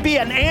 it's going to be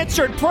an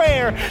answered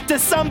prayer to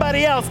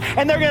somebody else,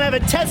 and they're going to have a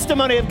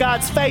testimony of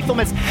God's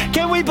faithfulness.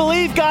 Can we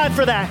believe God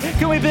for that?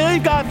 Can we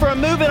believe God for a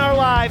move in our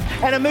life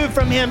and a move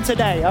from him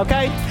today,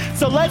 okay?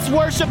 So let's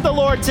worship the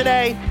Lord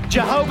today,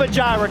 Jehovah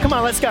Jireh. Come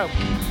on, let's go.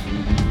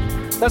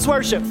 Let's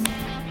worship.